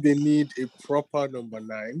think they need a proper number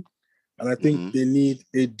 9, and I think they need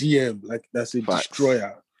a DM like that's a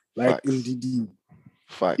destroyer, like Ndidi.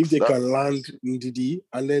 If they can land Ndidi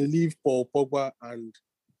and then leave Paul Pogba and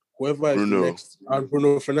whoever is next, and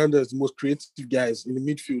Bruno Fernandes, the most creative guys in the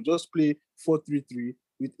midfield, just play 4-3-3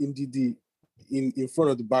 with Ndidi in front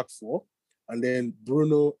of the back four. And then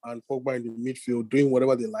Bruno and Pogba in the midfield doing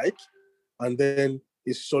whatever they like. And then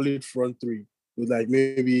a solid front three with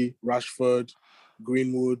maybe Rashford,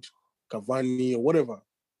 Greenwood, Cavani, or whatever.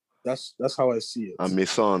 That's how I see it. And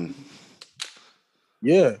Mason.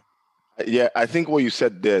 Yeah. Yeah, I think what you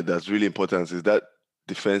said there that's really important is that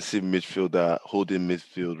defensive midfielder holding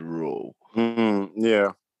midfield role.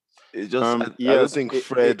 Yeah. It just I don't think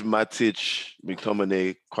Fred, Matic,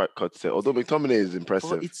 McTominay quite cuts it. Although McTominay is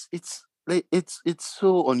impressive. It's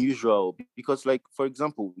so unusual because, for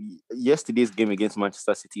example, yesterday's game against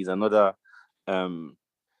Manchester City is another,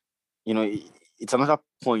 it's another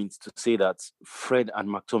point to say that Fred and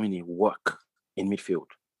McTominay work in midfield.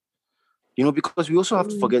 Because we also have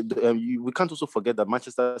to forget, we can't also forget that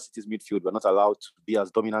Manchester City's midfield were not allowed to be as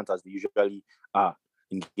dominant as they usually are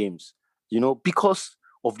in games. Because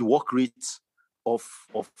of the work rates of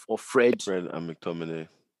Fred and McTominay,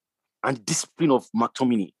 and discipline of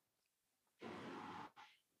McTominay.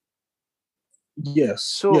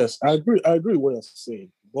 Yes, I agree with what you're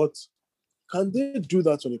saying, but can they do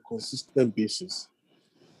that on a consistent basis?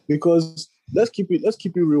 Because let's keep it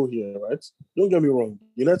real here, right? Don't get me wrong.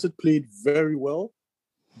 United played very well,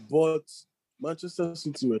 but Manchester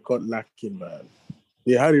City were caught lacking, man.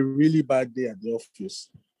 They had a really bad day at the office.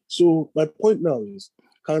 So my point now is,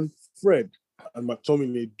 can Fred and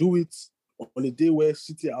McTominay do it on a day where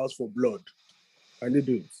City are out for blood? Can they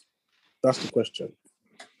do it? That's the question.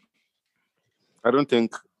 I don't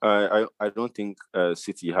think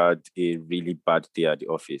City had a really bad day at the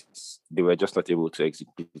office. They were just not able to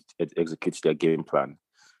execute their game plan.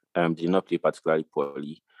 They did not play particularly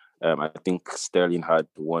poorly. I think Sterling had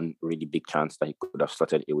one really big chance that he could have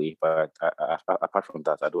started away, but apart from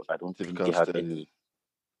that, I don't think they had any.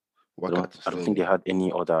 I don't think they had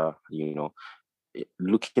any other.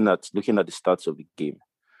 Looking at the stats of the game,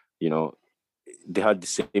 they had the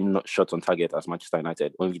same shots on target as Manchester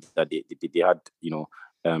United, only that they had,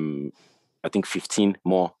 I think 15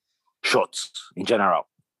 more shots in general.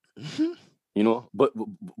 But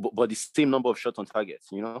the same number of shots on target,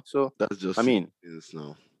 So that's just,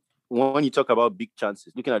 now. When you talk about big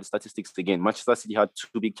chances, looking at the statistics again, Manchester City had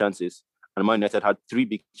 2 big chances and Man United had 3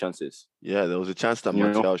 big chances. Yeah, there was a chance that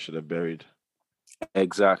Martial should have buried.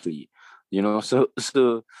 Exactly. So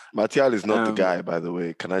Martial is not the guy, by the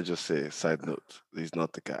way. Can I just say, side note, he's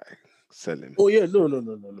not the guy. Sell him. Oh yeah, no.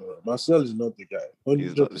 Martial is not the guy.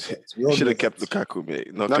 100%. You should have kept Lukaku,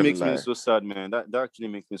 mate. That makes me so sad, man. That actually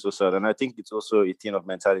makes me so sad, and I think it's also a thing of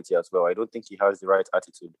mentality as well. I don't think he has the right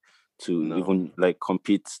attitude to even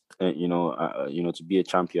compete. To be a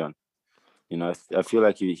champion. I feel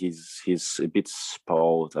like he's a bit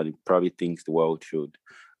spoiled, and he probably thinks the world should,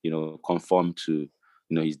 conform to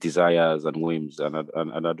his desires and whims, and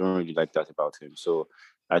I don't really like that about him. So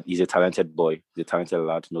he's a talented boy, he's a talented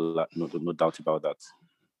lad, no doubt about that.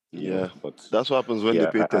 Yeah, but that's what happens when they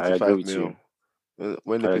pay 35 mil.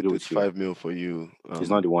 When they pay 35 mil for you, he's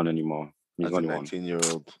not the one anymore. He's not a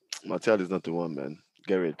 19-year-old. Martial is not the one, man.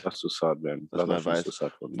 Get rid. That's so sad, man. That's my advice. So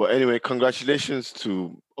sad for me. But anyway, congratulations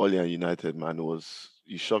to Ole and United, man.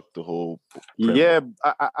 You shocked the whole. Yeah,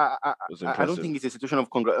 I don't think it's a situation of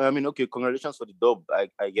congratulations for the dub,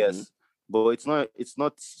 I guess. Mm-hmm. But it's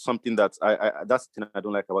not something that that's the thing I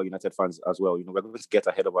don't like about United fans as well. We're going to get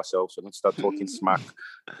ahead of ourselves. We're going to start talking smack.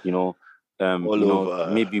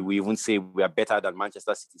 Maybe we even say we are better than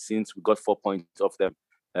Manchester City since we got 4 points off them.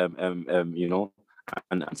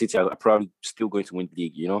 And City are probably still going to win the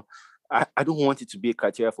league. I don't want it to be a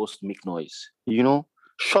criteria for us to make noise.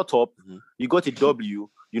 Shut up. Mm-hmm. You got a W.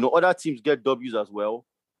 Other teams get W's as well.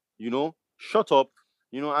 Shut up.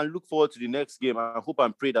 And look forward to the next game. I hope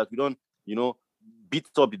and pray that we don't, beat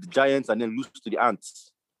up the Giants and then lose to the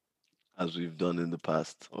Ants. As we've done in the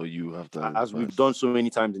past, or you have done. As we've done so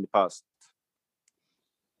many times in the past.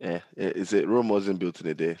 Yeah. Is it Rome wasn't built in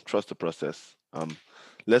a day? Trust the process.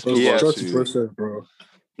 Let's move on trust the process, bro.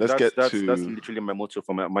 That's literally my motto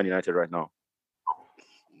for Man United right now.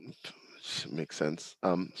 Makes sense.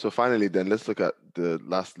 So finally, then let's look at the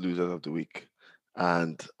last losers of the week,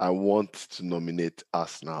 and I want to nominate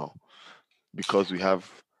us now because we have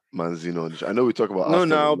Manzino. I know we talk about Arsenal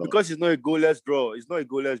now because it's not a goalless draw. It's not a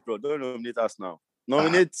goalless draw. Don't nominate us now.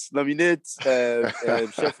 Nominate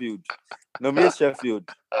Sheffield. Nominate Sheffield.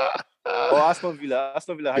 Or Aston Villa.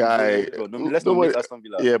 Aston Villa had a draw. Let's nominate Aston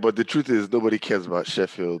Villa. Yeah, but the truth is nobody cares about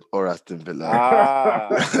Sheffield or Aston Villa.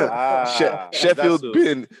 Sheffield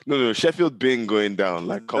Sheffield being going down.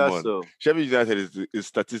 Like, come on. So. Sheffield United is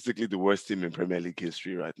statistically the worst team in Premier League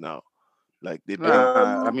history right now. Like they.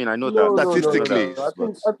 I know that statistically. I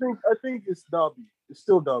think it's Derby. It's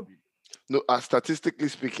still Derby. No, statistically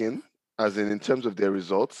speaking, as in terms of their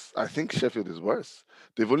results, I think Sheffield is worse.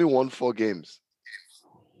 They've only won 4 games.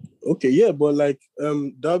 Okay, yeah, but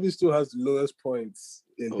Derby still has the lowest points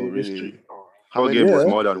in history. How many games was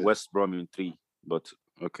more than West Brom in 3? But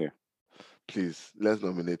okay, please let's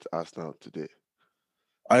nominate Arsenal today.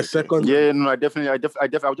 I second. Yeah, no, I definitely.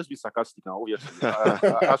 I'll just be sarcastic now. Obviously,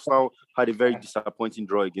 Arsenal had a very disappointing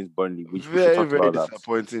draw against Burnley, which very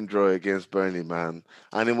disappointing draw against Burnley, man.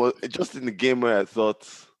 And it was just in the game where I thought,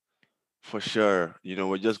 for sure,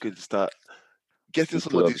 we're just going to start getting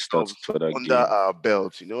some of these stuff under our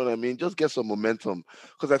belt. You know what I mean? Just get some momentum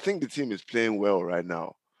because I think the team is playing well right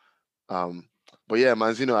now. But yeah,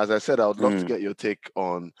 Manzino, as I said, I would love to get your take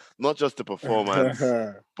on not just the performance,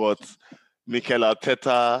 but Mikel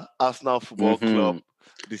Arteta, Arsenal Football Club,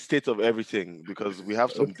 the state of everything, because we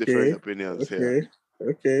have some different opinions here.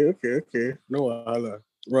 Okay. No wahala.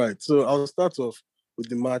 Right. So I'll start off with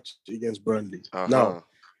the match against Burnley. Now,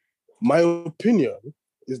 my opinion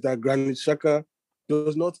is that Granit Xhaka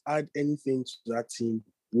does not add anything to that team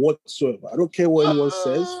whatsoever. I don't care what anyone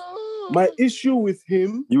says. My issue with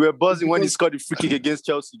him... You were buzzing when he scored the free kick against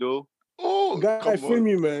Chelsea, though. Oh, guy, feel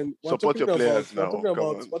me, man. Support your players now.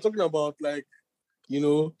 We're talking about, like, you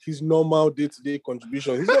know, his normal day-to-day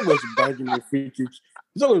contribution. He's not going to bang in a free kick.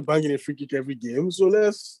 He's not going to bang in a free kick every game. So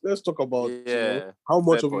let's talk about you know, how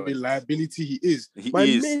much of a liability he is. My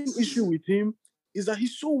main issue with him is that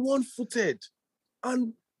he's so one-footed.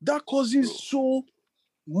 And that causes so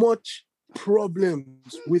much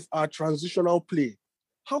problems with our transitional play.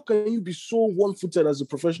 How can you be so one-footed as a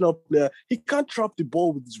professional player? He can't trap the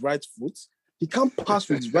ball with his right foot. He can't pass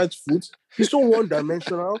with his right foot. He's so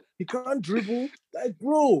one-dimensional. He can't dribble. Like,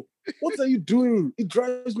 bro, what are you doing? It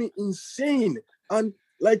drives me insane. And,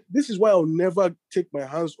 like, this is why I'll never take my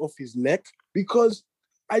hands off his neck, because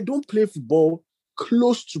I don't play football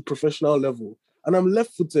close to professional level. And I'm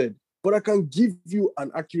left-footed, but I can give you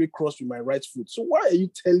an accurate cross with my right foot. So why are you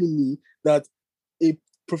telling me that a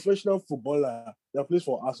professional footballer that plays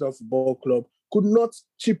for Arsenal Football Club could not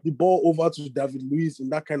chip the ball over to David Luiz in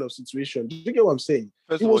that kind of situation? Do you get what I'm saying?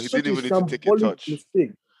 First of all, he didn't even need to take a touch.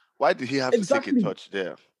 Mistake. Why did he have to take a touch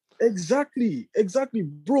there? Exactly,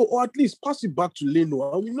 bro. Or at least pass it back to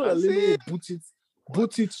Leno. And we know that Leno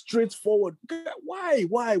boot it straight forward. Why?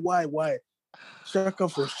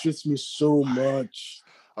 Xhaka frustrates me so much.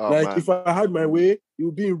 Oh, like, man. If I had my way, he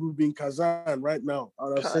would be in Rubin Kazan right now. I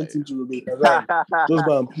would have sent him to Rubin Kazan. Just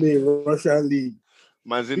go and play Russian League.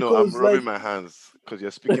 Manzino, I'm rubbing my hands because you're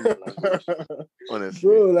speaking my language. Honestly.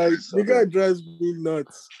 Bro, like, the guy drives me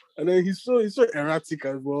nuts. And then he's so erratic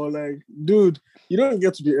as well. Like, dude, you don't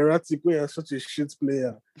get to be erratic when you're such a shit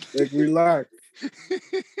player. Like, relax.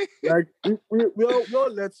 Like, we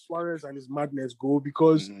all let Suarez and his madness go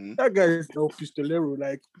because that guy is El Pistolero.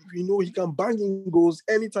 Like, you know, he can bang in goals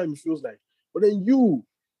anytime he feels like. But then you,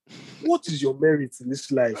 what is your merit in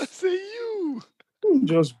this life? I say you.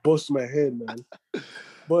 Just bust my head, man.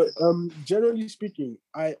 But generally speaking,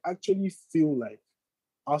 I actually feel like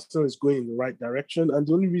Arsenal is going in the right direction. And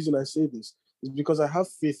the only reason I say this is because I have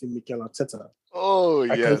faith in Mikel Arteta. Oh,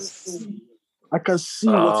 yes. I can see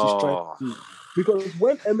what he's trying to do. Because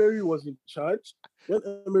when Emery was in charge,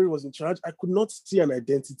 I could not see an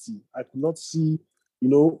identity. I could not see, you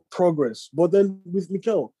know, progress. But then with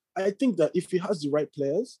Mikel, I think that if he has the right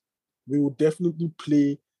players, we will definitely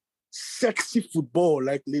play sexy football,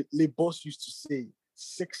 like Le Boss used to say.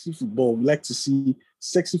 Sexy football. We like to see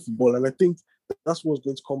sexy football. And I think that's what's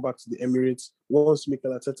going to come back to the Emirates once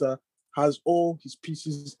Mikel Arteta has all his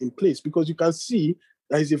pieces in place. Because you can see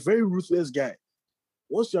that he's a very ruthless guy.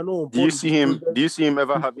 Once you're not on board, do you see him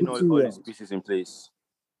ever having all his pieces in place?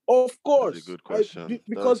 Of course. That's a good question.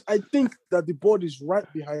 Because I think that the board is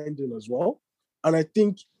right behind him as well. And I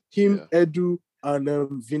think him, Edu, and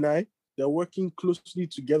Vinay, they're working closely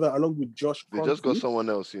together along with Josh Kroenke. They just got someone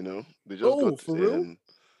else, you know. They just got for real?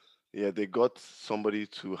 Yeah, they got somebody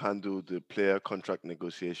to handle the player contract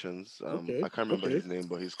negotiations. I can't remember his name,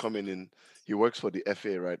 but he's coming in. He works for the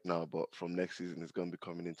FA right now, but from next season, he's going to be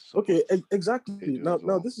coming into. Okay, exactly.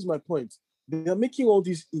 Now, this is my point. They are making all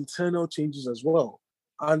these internal changes as well,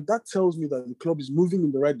 and that tells me that the club is moving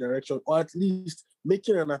in the right direction, or at least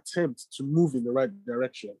making an attempt to move in the right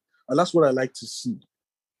direction, and that's what I like to see.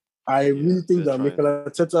 I really think that Mikel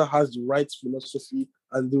Arteta has the right philosophy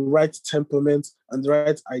and the right temperament and the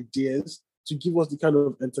right ideas to give us the kind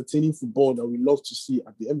of entertaining football that we love to see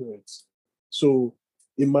at the Emirates. So,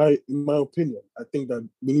 in my opinion, I think that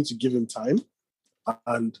we need to give him time,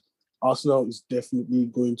 and Arsenal is definitely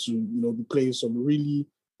going to, you know, be playing some really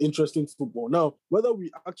interesting football. Now, whether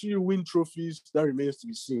we actually win trophies, that remains to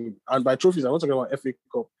be seen. And by trophies, I'm not talking about FA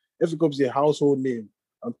Cup. FA Cup is a household name.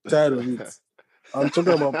 I'm tired of it. I'm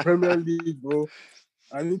talking about Premier League, bro.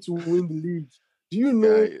 I need to win the league. Do you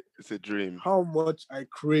know it's a dream how much I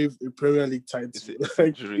crave a Premier League title? It's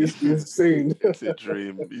a dream. It's insane. It's a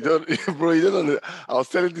dream. You don't know. I was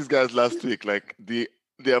telling these guys last week, like the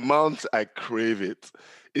amount I crave it,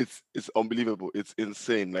 it's unbelievable. It's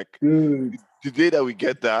insane. Like the day that we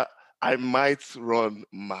get that, I might run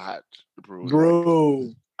mad, bro.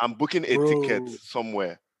 Like, I'm booking a ticket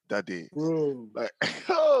somewhere that day. Bro. Like,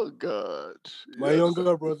 oh God. My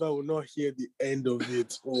younger brother will not hear the end of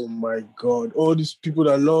it. Oh my God. All these people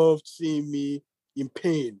that love seeing me in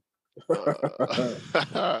pain. Bro,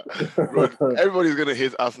 everybody's gonna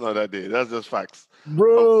hate Arsenal that day. That's just facts.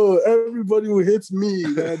 Bro, everybody will hate me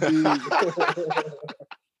that day.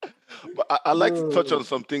 But I'd like to touch Bro. on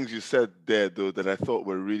some things you said there, though, that I thought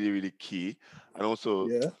were really, really key, and also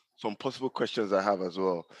Yeah, some possible questions I have as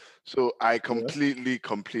well. So I yeah.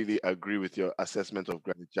 completely agree with your assessment of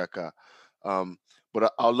Granit Xhaka.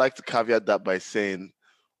 But I'd like to caveat that by saying,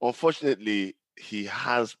 unfortunately, he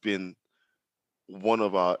has been one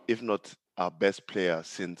of our, if not our best player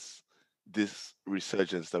since this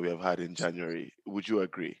resurgence that we have had in January. Would you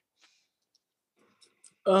agree?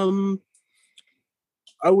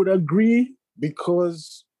 I would agree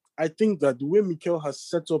because I think that the way Mikel has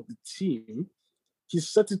set up the team, he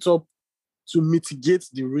set it up to mitigate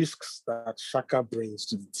the risks that Shaka brings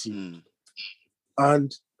to the team.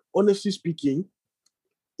 And honestly speaking,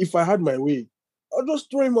 if I had my way, I'll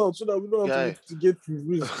just throw him out so that we don't have to mitigate the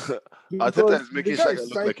risks. Arteta is making Shaka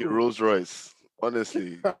look like a Rolls Royce.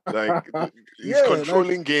 Honestly, like he's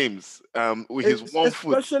controlling games with his one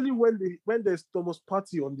foot. Especially when there's Thomas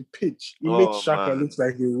Partey on the pitch, he makes Shaka look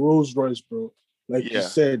like a Rolls Royce, bro. Like you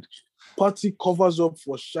said, Partey covers up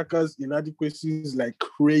for Shaka's inadequacies like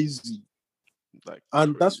crazy.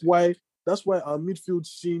 That's why our midfield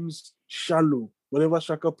seems shallow whenever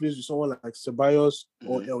Shaka plays with someone like Ceballos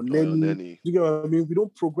or El Neni. You get what I mean? We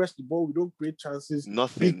don't progress the ball, we don't create chances.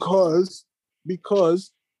 Nothing.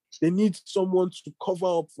 Because they need someone to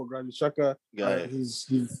cover up for Granit Xhaka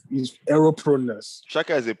his error proneness.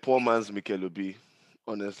 Xhaka is a poor man's Mikel Obi,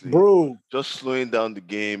 honestly. Bro. Just slowing down the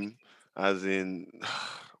game, as in,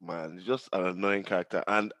 man, just an annoying character.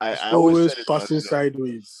 And I always said passing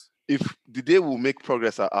sideways. If the day we'll make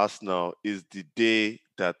progress at Arsenal is the day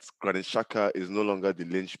that Granit Xhaka is no longer the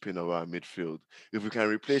linchpin of our midfield. If we can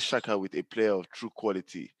replace Xhaka with a player of true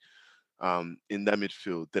quality, in that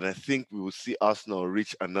midfield, then I think we will see Arsenal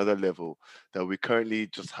reach another level that we currently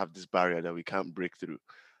just have this barrier that we can't break through.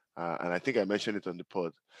 And I think I mentioned it on the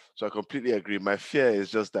pod. So I completely agree. My fear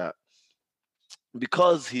is just that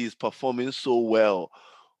because he's performing so well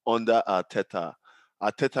under Arteta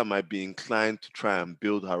might be inclined to try and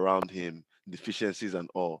build around him deficiencies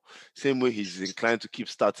and all. Same way he's inclined to keep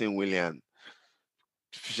starting Willian.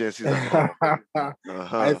 Deficiencies and all.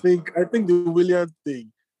 I think the Willian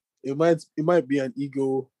thing, it might be an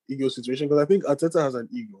ego situation because I think Arteta has an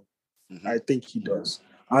ego. Mm-hmm. I think he does.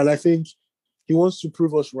 And I think he wants to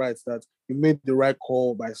prove us right that he made the right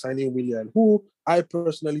call by signing Willian, who I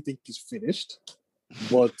personally think is finished.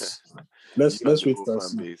 But let's wait and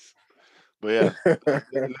see. Base. But yeah,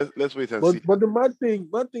 let's wait and see. But the mad thing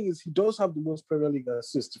is he does have the most Premier League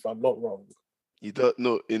assists, if I'm not wrong. He does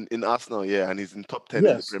in Arsenal, yeah, and he's in top 10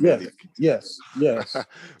 in the Premier League. Yes.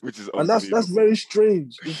 Which is and that's very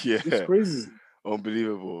strange. It's crazy.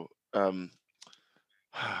 Unbelievable.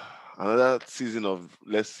 Another season of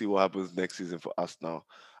let's see what happens next season for us now.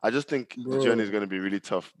 I just think the journey is going to be really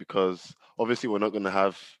tough because obviously we're not going to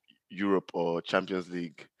have Europe or Champions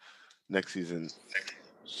League next season.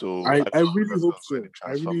 So I really hope so.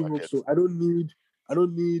 I really hope so. I don't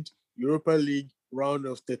need Europa League round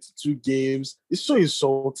of 32 games. It's so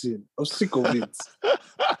insulting. I'm sick of it.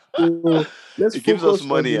 So it gives us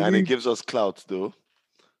money and it gives us clout though.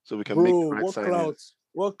 So we can make the right signings.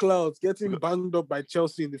 What clout? Getting banged up by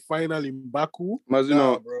Chelsea in the final in Baku?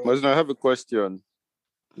 Mazino, I have a question.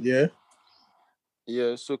 Yeah?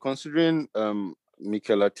 Yeah, so considering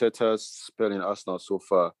Mikel Arteta's spell in Arsenal so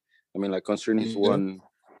far, I mean, like considering he's won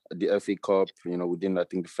the FA Cup, within I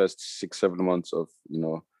think the first 6-7 months of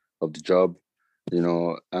of the job,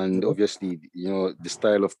 and obviously, the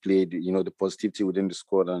style of play, the positivity within the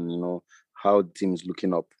squad, and how the team is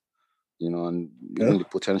looking up, and even the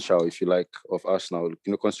potential, if you like, of Arsenal.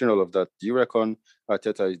 Considering all of that, do you reckon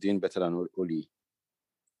Arteta is doing better than Oli?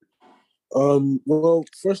 Well,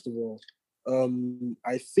 first of all,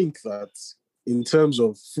 I think that in terms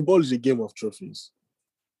of football is a game of trophies.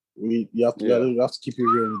 You have to keep it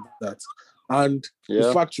real with that. And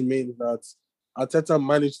the fact remains that Arteta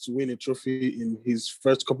managed to win a trophy in his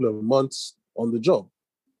first couple of months on the job.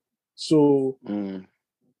 So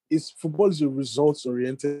football is a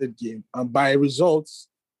results-oriented game. And by results,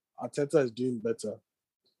 Arteta is doing better.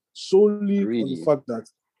 Solely on the fact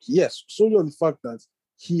that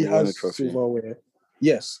he has silverware.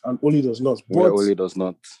 Yes, and Oli does not. But Oli does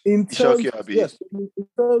not. In terms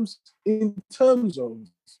of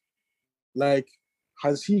like,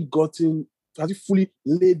 has he fully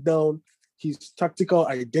laid down his tactical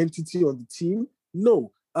identity on the team?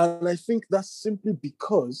 No. And I think that's simply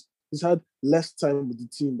because he's had less time with the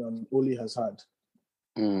team than Oli has had.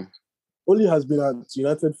 Oli has been at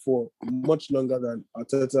United for much longer than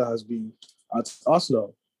Arteta has been at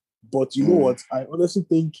Arsenal. But you know what? I honestly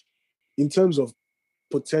think, in terms of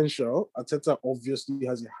potential, Arteta obviously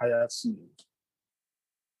has a higher ceiling.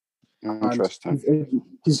 Interesting. And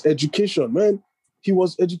his education, man, he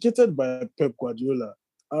was educated by Pep Guardiola.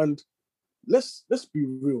 And let's be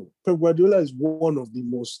real. Pep Guardiola is one of the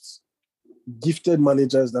most gifted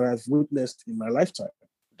managers that I've witnessed in my lifetime.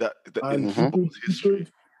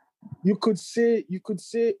 You could say,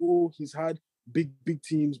 oh, he's had big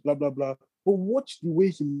teams, blah blah blah. But watch the way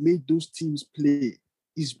he made those teams play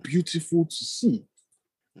is beautiful to see,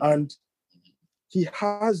 and he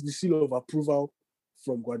has the seal of approval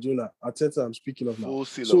from Guardiola. Arteta, I'm speaking of now. Full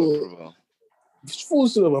seal of approval. Full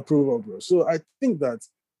seal of approval, bro. So I think that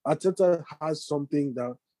Arteta has something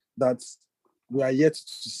that we are yet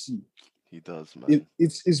to see. He does, man.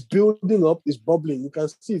 It's building up, it's bubbling. You can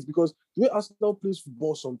see it because the way Arsenal plays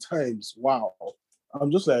football sometimes, wow.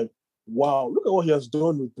 I'm just like, wow, look at what he has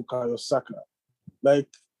done with Bukayo Saka. Like,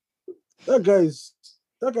 that guy is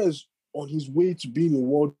on his way to being a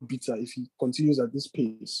world beater if he continues at this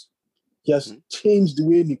pace. He has changed the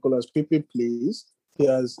way Nicolas Pepe plays. He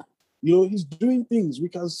has, he's doing things we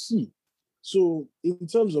can see. So in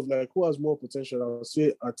terms of like who has more potential, I would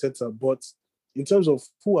say Arteta. But in terms of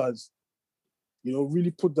who has, really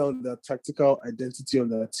put down their tactical identity on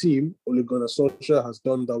their team, Ole Gunnar Solskjaer has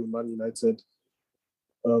done that with Man United.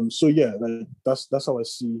 So yeah, like that's how I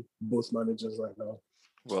see both managers right now.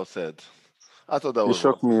 Well said. I thought that was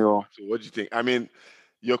shocked me. So what do you think? I mean,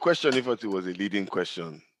 your question, if it was a leading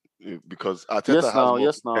question, because Arteta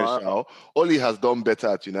has more potential. Ole has done better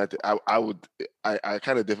at United. I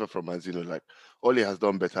kind of differ from Manzino. Like, Ole has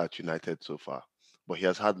done better at United so far, but he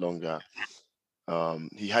has had longer.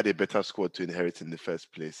 He had a better squad to inherit in the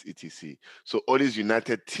first place, etc. So Ole's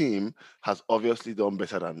United team has obviously done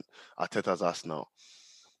better than Arteta's Arsenal.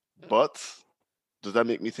 But does that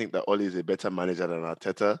make me think that Ole is a better manager than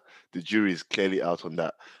Arteta? The jury is clearly out on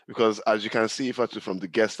that. Because as you can see, from the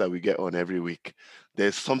guests that we get on every week,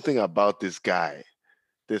 there's something about this guy.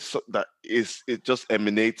 It just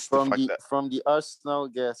emanates from the Arsenal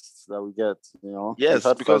guests that we get, Yes,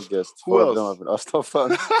 because guests, who else? Of them are Arsenal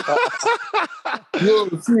fans.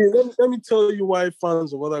 Let me tell you why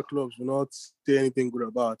fans of other clubs will not say anything good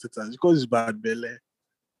about Arteta. It's because it's bad belly.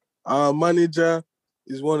 Our manager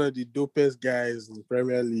is one of the dopest guys in the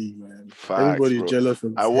Premier League, man. Facts, everybody's bro. jealous of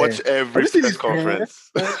his I watch every press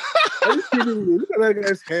conference. Are you kidding me? Look at that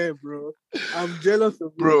guy's hair, bro. I'm jealous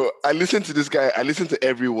of bro. I listen to this guy. I listen to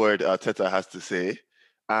every word Arteta has to say,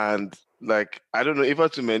 and like, I don't know,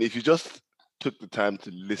 if you just took the time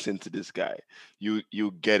to listen to this guy, you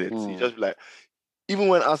get it. You just like, even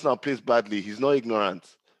when Arsenal plays badly, he's not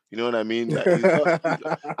ignorant. You know what I mean? Like,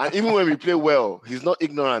 and even when we play well, he's not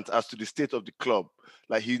ignorant as to the state of the club.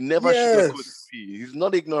 Like, he never sugarcoats it. He's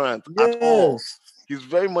not ignorant at all. He's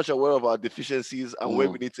very much aware of our deficiencies and where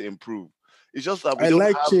we need to improve. It's just that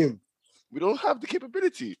we don't have the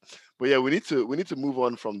capability. But yeah, we need to move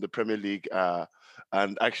on from the Premier League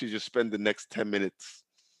and actually just spend the next 10 minutes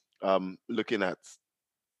looking at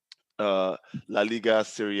La Liga,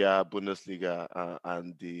 Serie A, Bundesliga,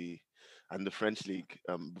 and the French League.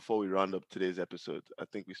 Before we round up today's episode, I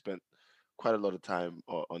think we spent quite a lot of time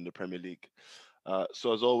on the Premier League.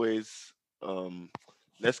 So as always,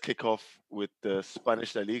 let's kick off with the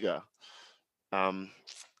Spanish La Liga.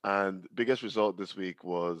 And biggest result this week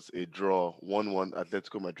was a draw, 1-1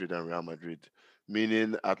 Atletico Madrid and Real Madrid,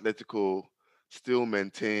 meaning Atletico still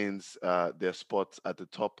maintains their spot at the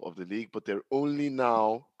top of the league, but they're only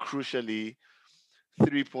now, crucially,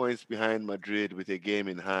 3 points behind Madrid with a game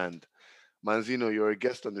in hand. Manzino, you're a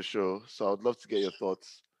guest on the show, so I'd love to get your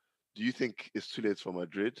thoughts. Do you think it's too late for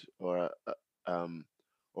Madrid, or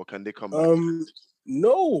can they come back?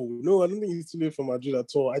 No, I don't think it's too late for Madrid at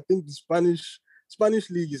all. I think the Spanish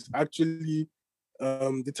league is actually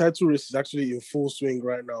the title race is actually in full swing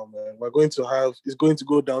right now, man. It's going to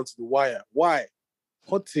go down to the wire. Why?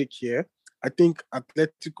 Hot take here. I think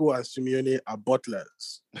Atletico and Simeone are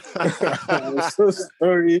butlers. I'm so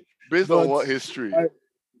sorry. Based on what history?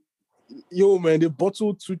 Man, they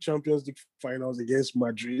bottled 2 Champions League finals against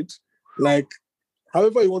Madrid. Like,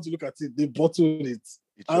 however you want to look at it, they bottled it.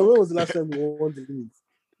 And when was the last time they won the league?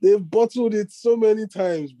 They've bottled it so many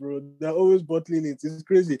times, bro. They're always bottling it. It's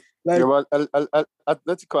crazy. Like,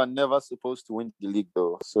 Atletico are never supposed to win the league,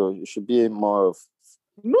 though. So it should be more of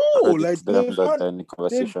they've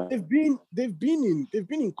been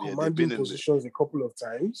in commanding positions a couple of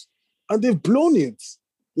times, and they've blown it.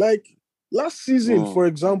 Like last season, for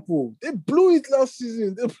example, they blew it last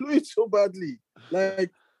season. They blew it so badly.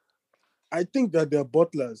 Like, I think that they're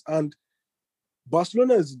butlers, and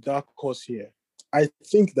Barcelona is the dark horse here. I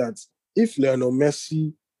think that if Lionel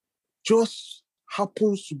Messi just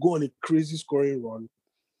happens to go on a crazy scoring run,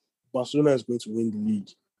 Barcelona is going to win the league.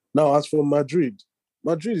 Now, as for Madrid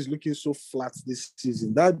is looking so flat this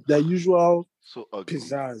season. That their usual So ugly.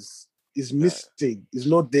 pizzazz is missing. It's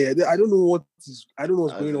not there. I don't know what's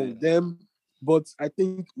going on with them, but I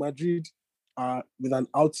think Madrid are with an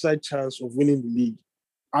outside chance of winning the league.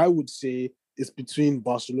 I would say it's between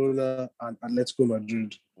Barcelona and Atletico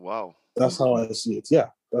Madrid. Wow. That's how I see it. Yeah,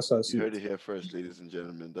 that's how I see You it. heard it here first, ladies and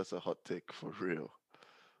gentlemen. That's a hot take for real.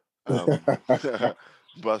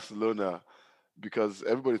 Barcelona, because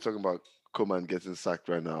everybody's talking about Koeman getting sacked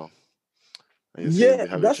right now. And you're saying they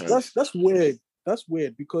have a chance. That's weird. That's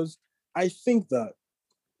weird because I think that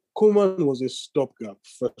Koeman was a stopgap,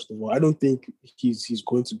 first of all. I don't think he's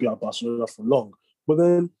going to be at Barcelona for long. But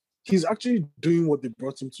then he's actually doing what they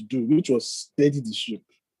brought him to do, which was steady the ship.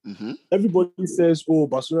 Mm-hmm. Everybody says, oh,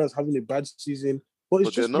 Barcelona is having a bad season. But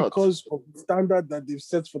it's just they're not. because of the standard that they've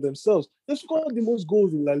set for themselves. They've scored the most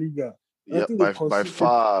goals in La Liga. Yeah, by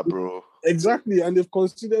far, bro. Exactly. And they've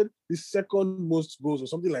considered the second most goals or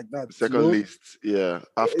something like that. Second least, yeah.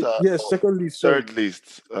 After second least. Third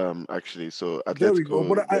least, actually. So Atletico. There we go.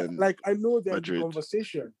 But I know they're in the Madrid.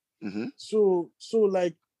 conversation. Mm-hmm. So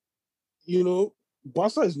like, you know,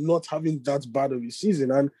 Barca is not having that bad of a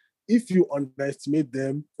season. And if you underestimate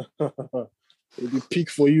them, it'll be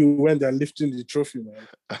peak for you when they're lifting the trophy, man.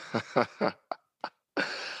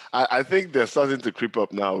 I think they're starting to creep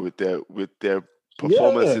up now with their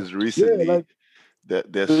performances recently. Yeah,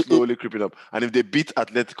 they're slowly creeping up. And if they beat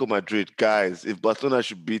Atletico Madrid, guys, if Barcelona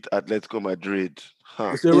should beat Atletico Madrid,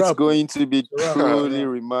 it's going to be truly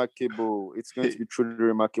remarkable. It's going to be truly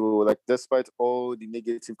remarkable. Like, despite all the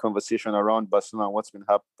negative conversation around Barcelona and what's been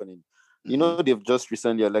happening, you know, they've just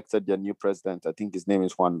recently elected their new president. I think his name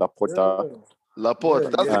is Juan Laporta. Yeah.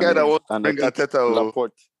 Laporte. That's the guy that wants to bring Arteta.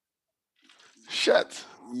 Laporte. Shit.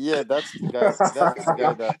 Yeah, that's the guy.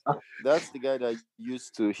 That's the guy that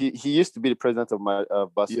used to. He used to be the president of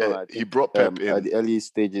Barcelona. Yeah, he brought Pep in at the early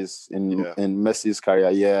stages in Messi's career.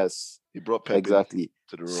 Yes, he brought Pep exactly.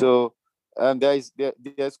 To the role. So,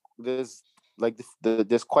 there's like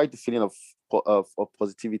there's quite the feeling of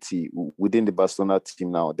positivity within the Barcelona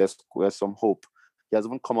team now. There's some hope. He has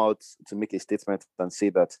even come out to make a statement and say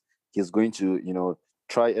that he's going to, you know,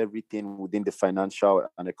 try everything within the financial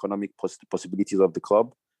and economic possibilities of the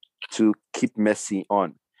club to keep Messi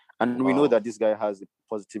on. And we know that this guy has a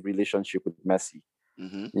positive relationship with Messi.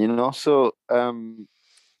 Mm-hmm. You know, so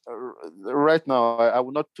right now, I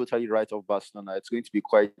would not totally write off Barcelona. It's going to be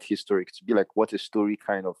quite historic. To be like, what a story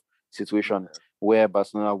kind of situation where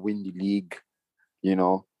Barcelona win the league, you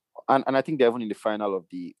know. And I think they're even in the final of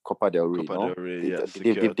the Copa del Rey.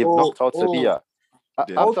 They've knocked out Sevilla.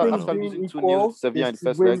 After losing 2-0 Sevilla in the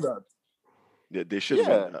first leg. Yeah, they should win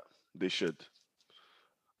that. They should.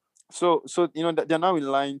 So you know, they're now in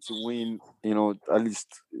line to win, you know, at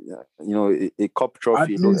least, you know, a cup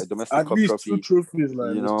trophy, a domestic cup trophy. 2 trophies,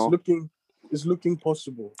 man. You know, it's looking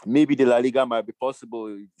possible. Maybe the La Liga might be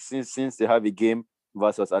possible since they have a game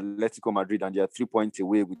versus Atletico Madrid and they are 3 points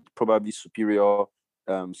away with probably superior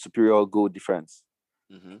goal difference.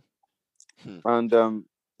 Mm-hmm. And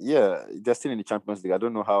they're still in the Champions League. I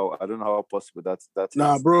don't know how possible that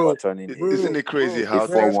nah, is. Bro, isn't it crazy how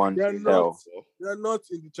 4-1 they're not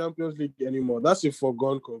in the Champions League anymore. That's a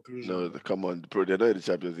foregone conclusion. No, come on, bro. They're not in the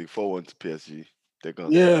Champions League. 4-1 to PSG. They're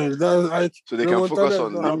gone. Yeah, so they can focus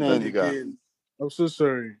on La Liga. I'm so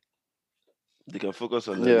sorry. They can focus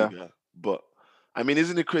on La Liga. But I mean,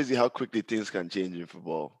 isn't it crazy how quickly things can change in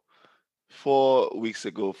football? 5 weeks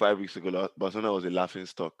ago, Barcelona was a laughing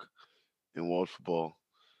stock in world football.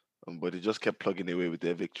 But they just kept plugging away with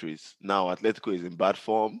their victories. Now Atletico is in bad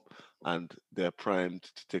form and they're primed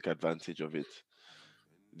to take advantage of it.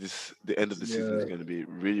 The end of the season is going to be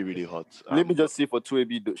really, really hot. Let me just say for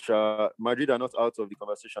 2AB, Madrid are not out of the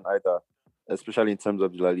conversation either, especially in terms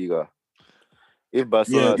of the La Liga. If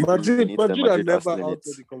Barcelona Madrid are never out of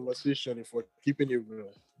the conversation if we're keeping it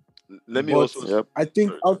real. Let me also... I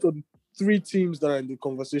think out of the 3 teams that are in the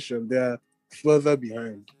conversation, they're further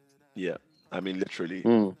behind. Yeah. I mean, literally,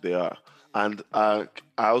 they are. And I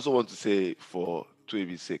also want to say, for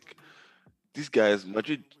 2AB's sake, these guys,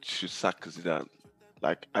 Madrid should sack Zidane.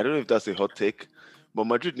 Like, I don't know if that's a hot take, but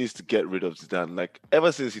Madrid needs to get rid of Zidane. Like,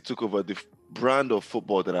 ever since he took over, the brand of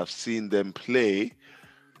football that I've seen them play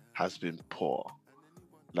has been poor.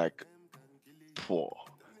 Like, poor.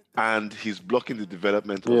 And he's blocking the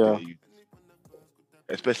development of their youth,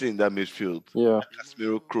 especially in that midfield. Yeah.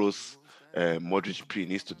 Casemiro, Kroos, Modric, P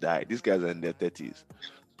needs to die. These guys are in their 30s.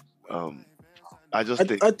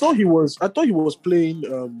 I thought he was playing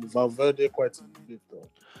Valverde quite a bit though.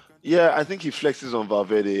 Yeah, I think he flexes on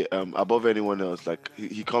Valverde above anyone else. Like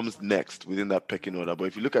he comes next within that pecking order. But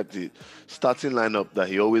if you look at the starting lineup that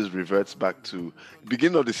he always reverts back to,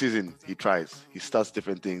 beginning of the season, he tries. He starts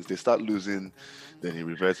different things. They start losing, then he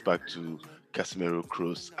reverts back to Casemiro,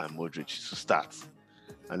 Kroos, and Modric to start.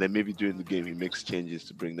 And then maybe during the game he makes changes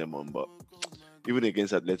to bring them on. But even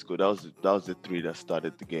against Atletico, that was the three that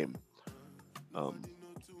started the game. Um,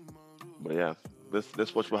 but yeah,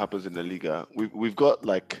 let's watch what happens in the Liga. We've got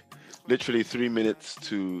like literally 3 minutes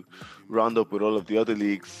to round up with all of the other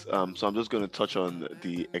leagues. So I'm just going to touch on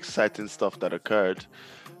the exciting stuff that occurred.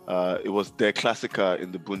 It was their Klassiker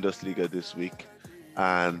in the Bundesliga this week,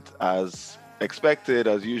 and as expected,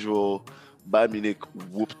 as usual, Bayern Munich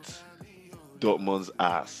whooped Dortmund's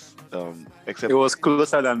ass. Except It was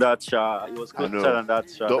closer than that, Sha. It was I closer know. than that,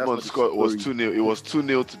 Sha. Dortmund score was 2-0. It was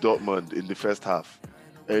 2-0 to Dortmund in the first half,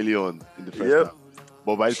 early on in the first half.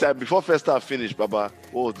 But by the time before first half finished, Baba,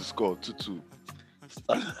 what was the score? 2-2.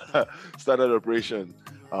 Started operation.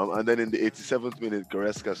 And then in the 87th minute,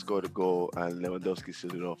 Goretzka scored a goal and Lewandowski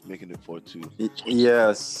sealed it off, making it 4-2.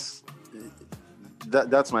 Yes.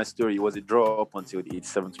 That's my story. It was a draw up until the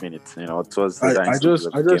 87th minute. You know, it was. I just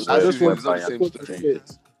want to say.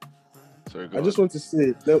 Sorry, I just want to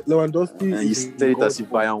say Lewandowski. And you say it as if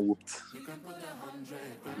Bayern whooped.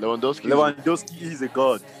 Lewandowski is a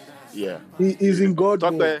god. Yeah, he is in God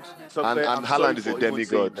mode. And Haaland is a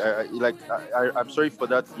demigod. I'm sorry for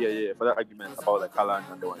that. Yeah, for that argument about like Haaland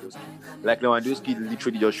and Lewandowski. Like Lewandowski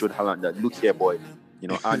literally just showed Haaland that look here, boy. You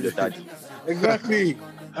know, I'm your daddy. Exactly.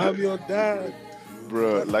 I'm your dad.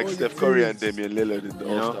 Bro, That's like all Steph it Curry is. and Damian Lillard in the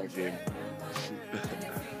All-Star game.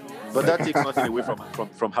 But that takes nothing away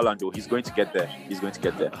from Haaland, though. He's going to get there.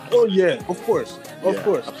 Oh yeah, of course. Yeah,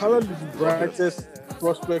 Haaland is the brightest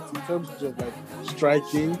prospect in terms of like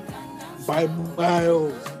striking by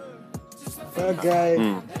miles. That guy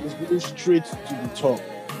is going straight to the top.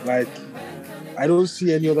 Like I don't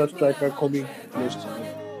see any other striker coming close to him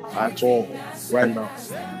at all right now.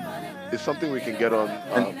 It's something we can get on.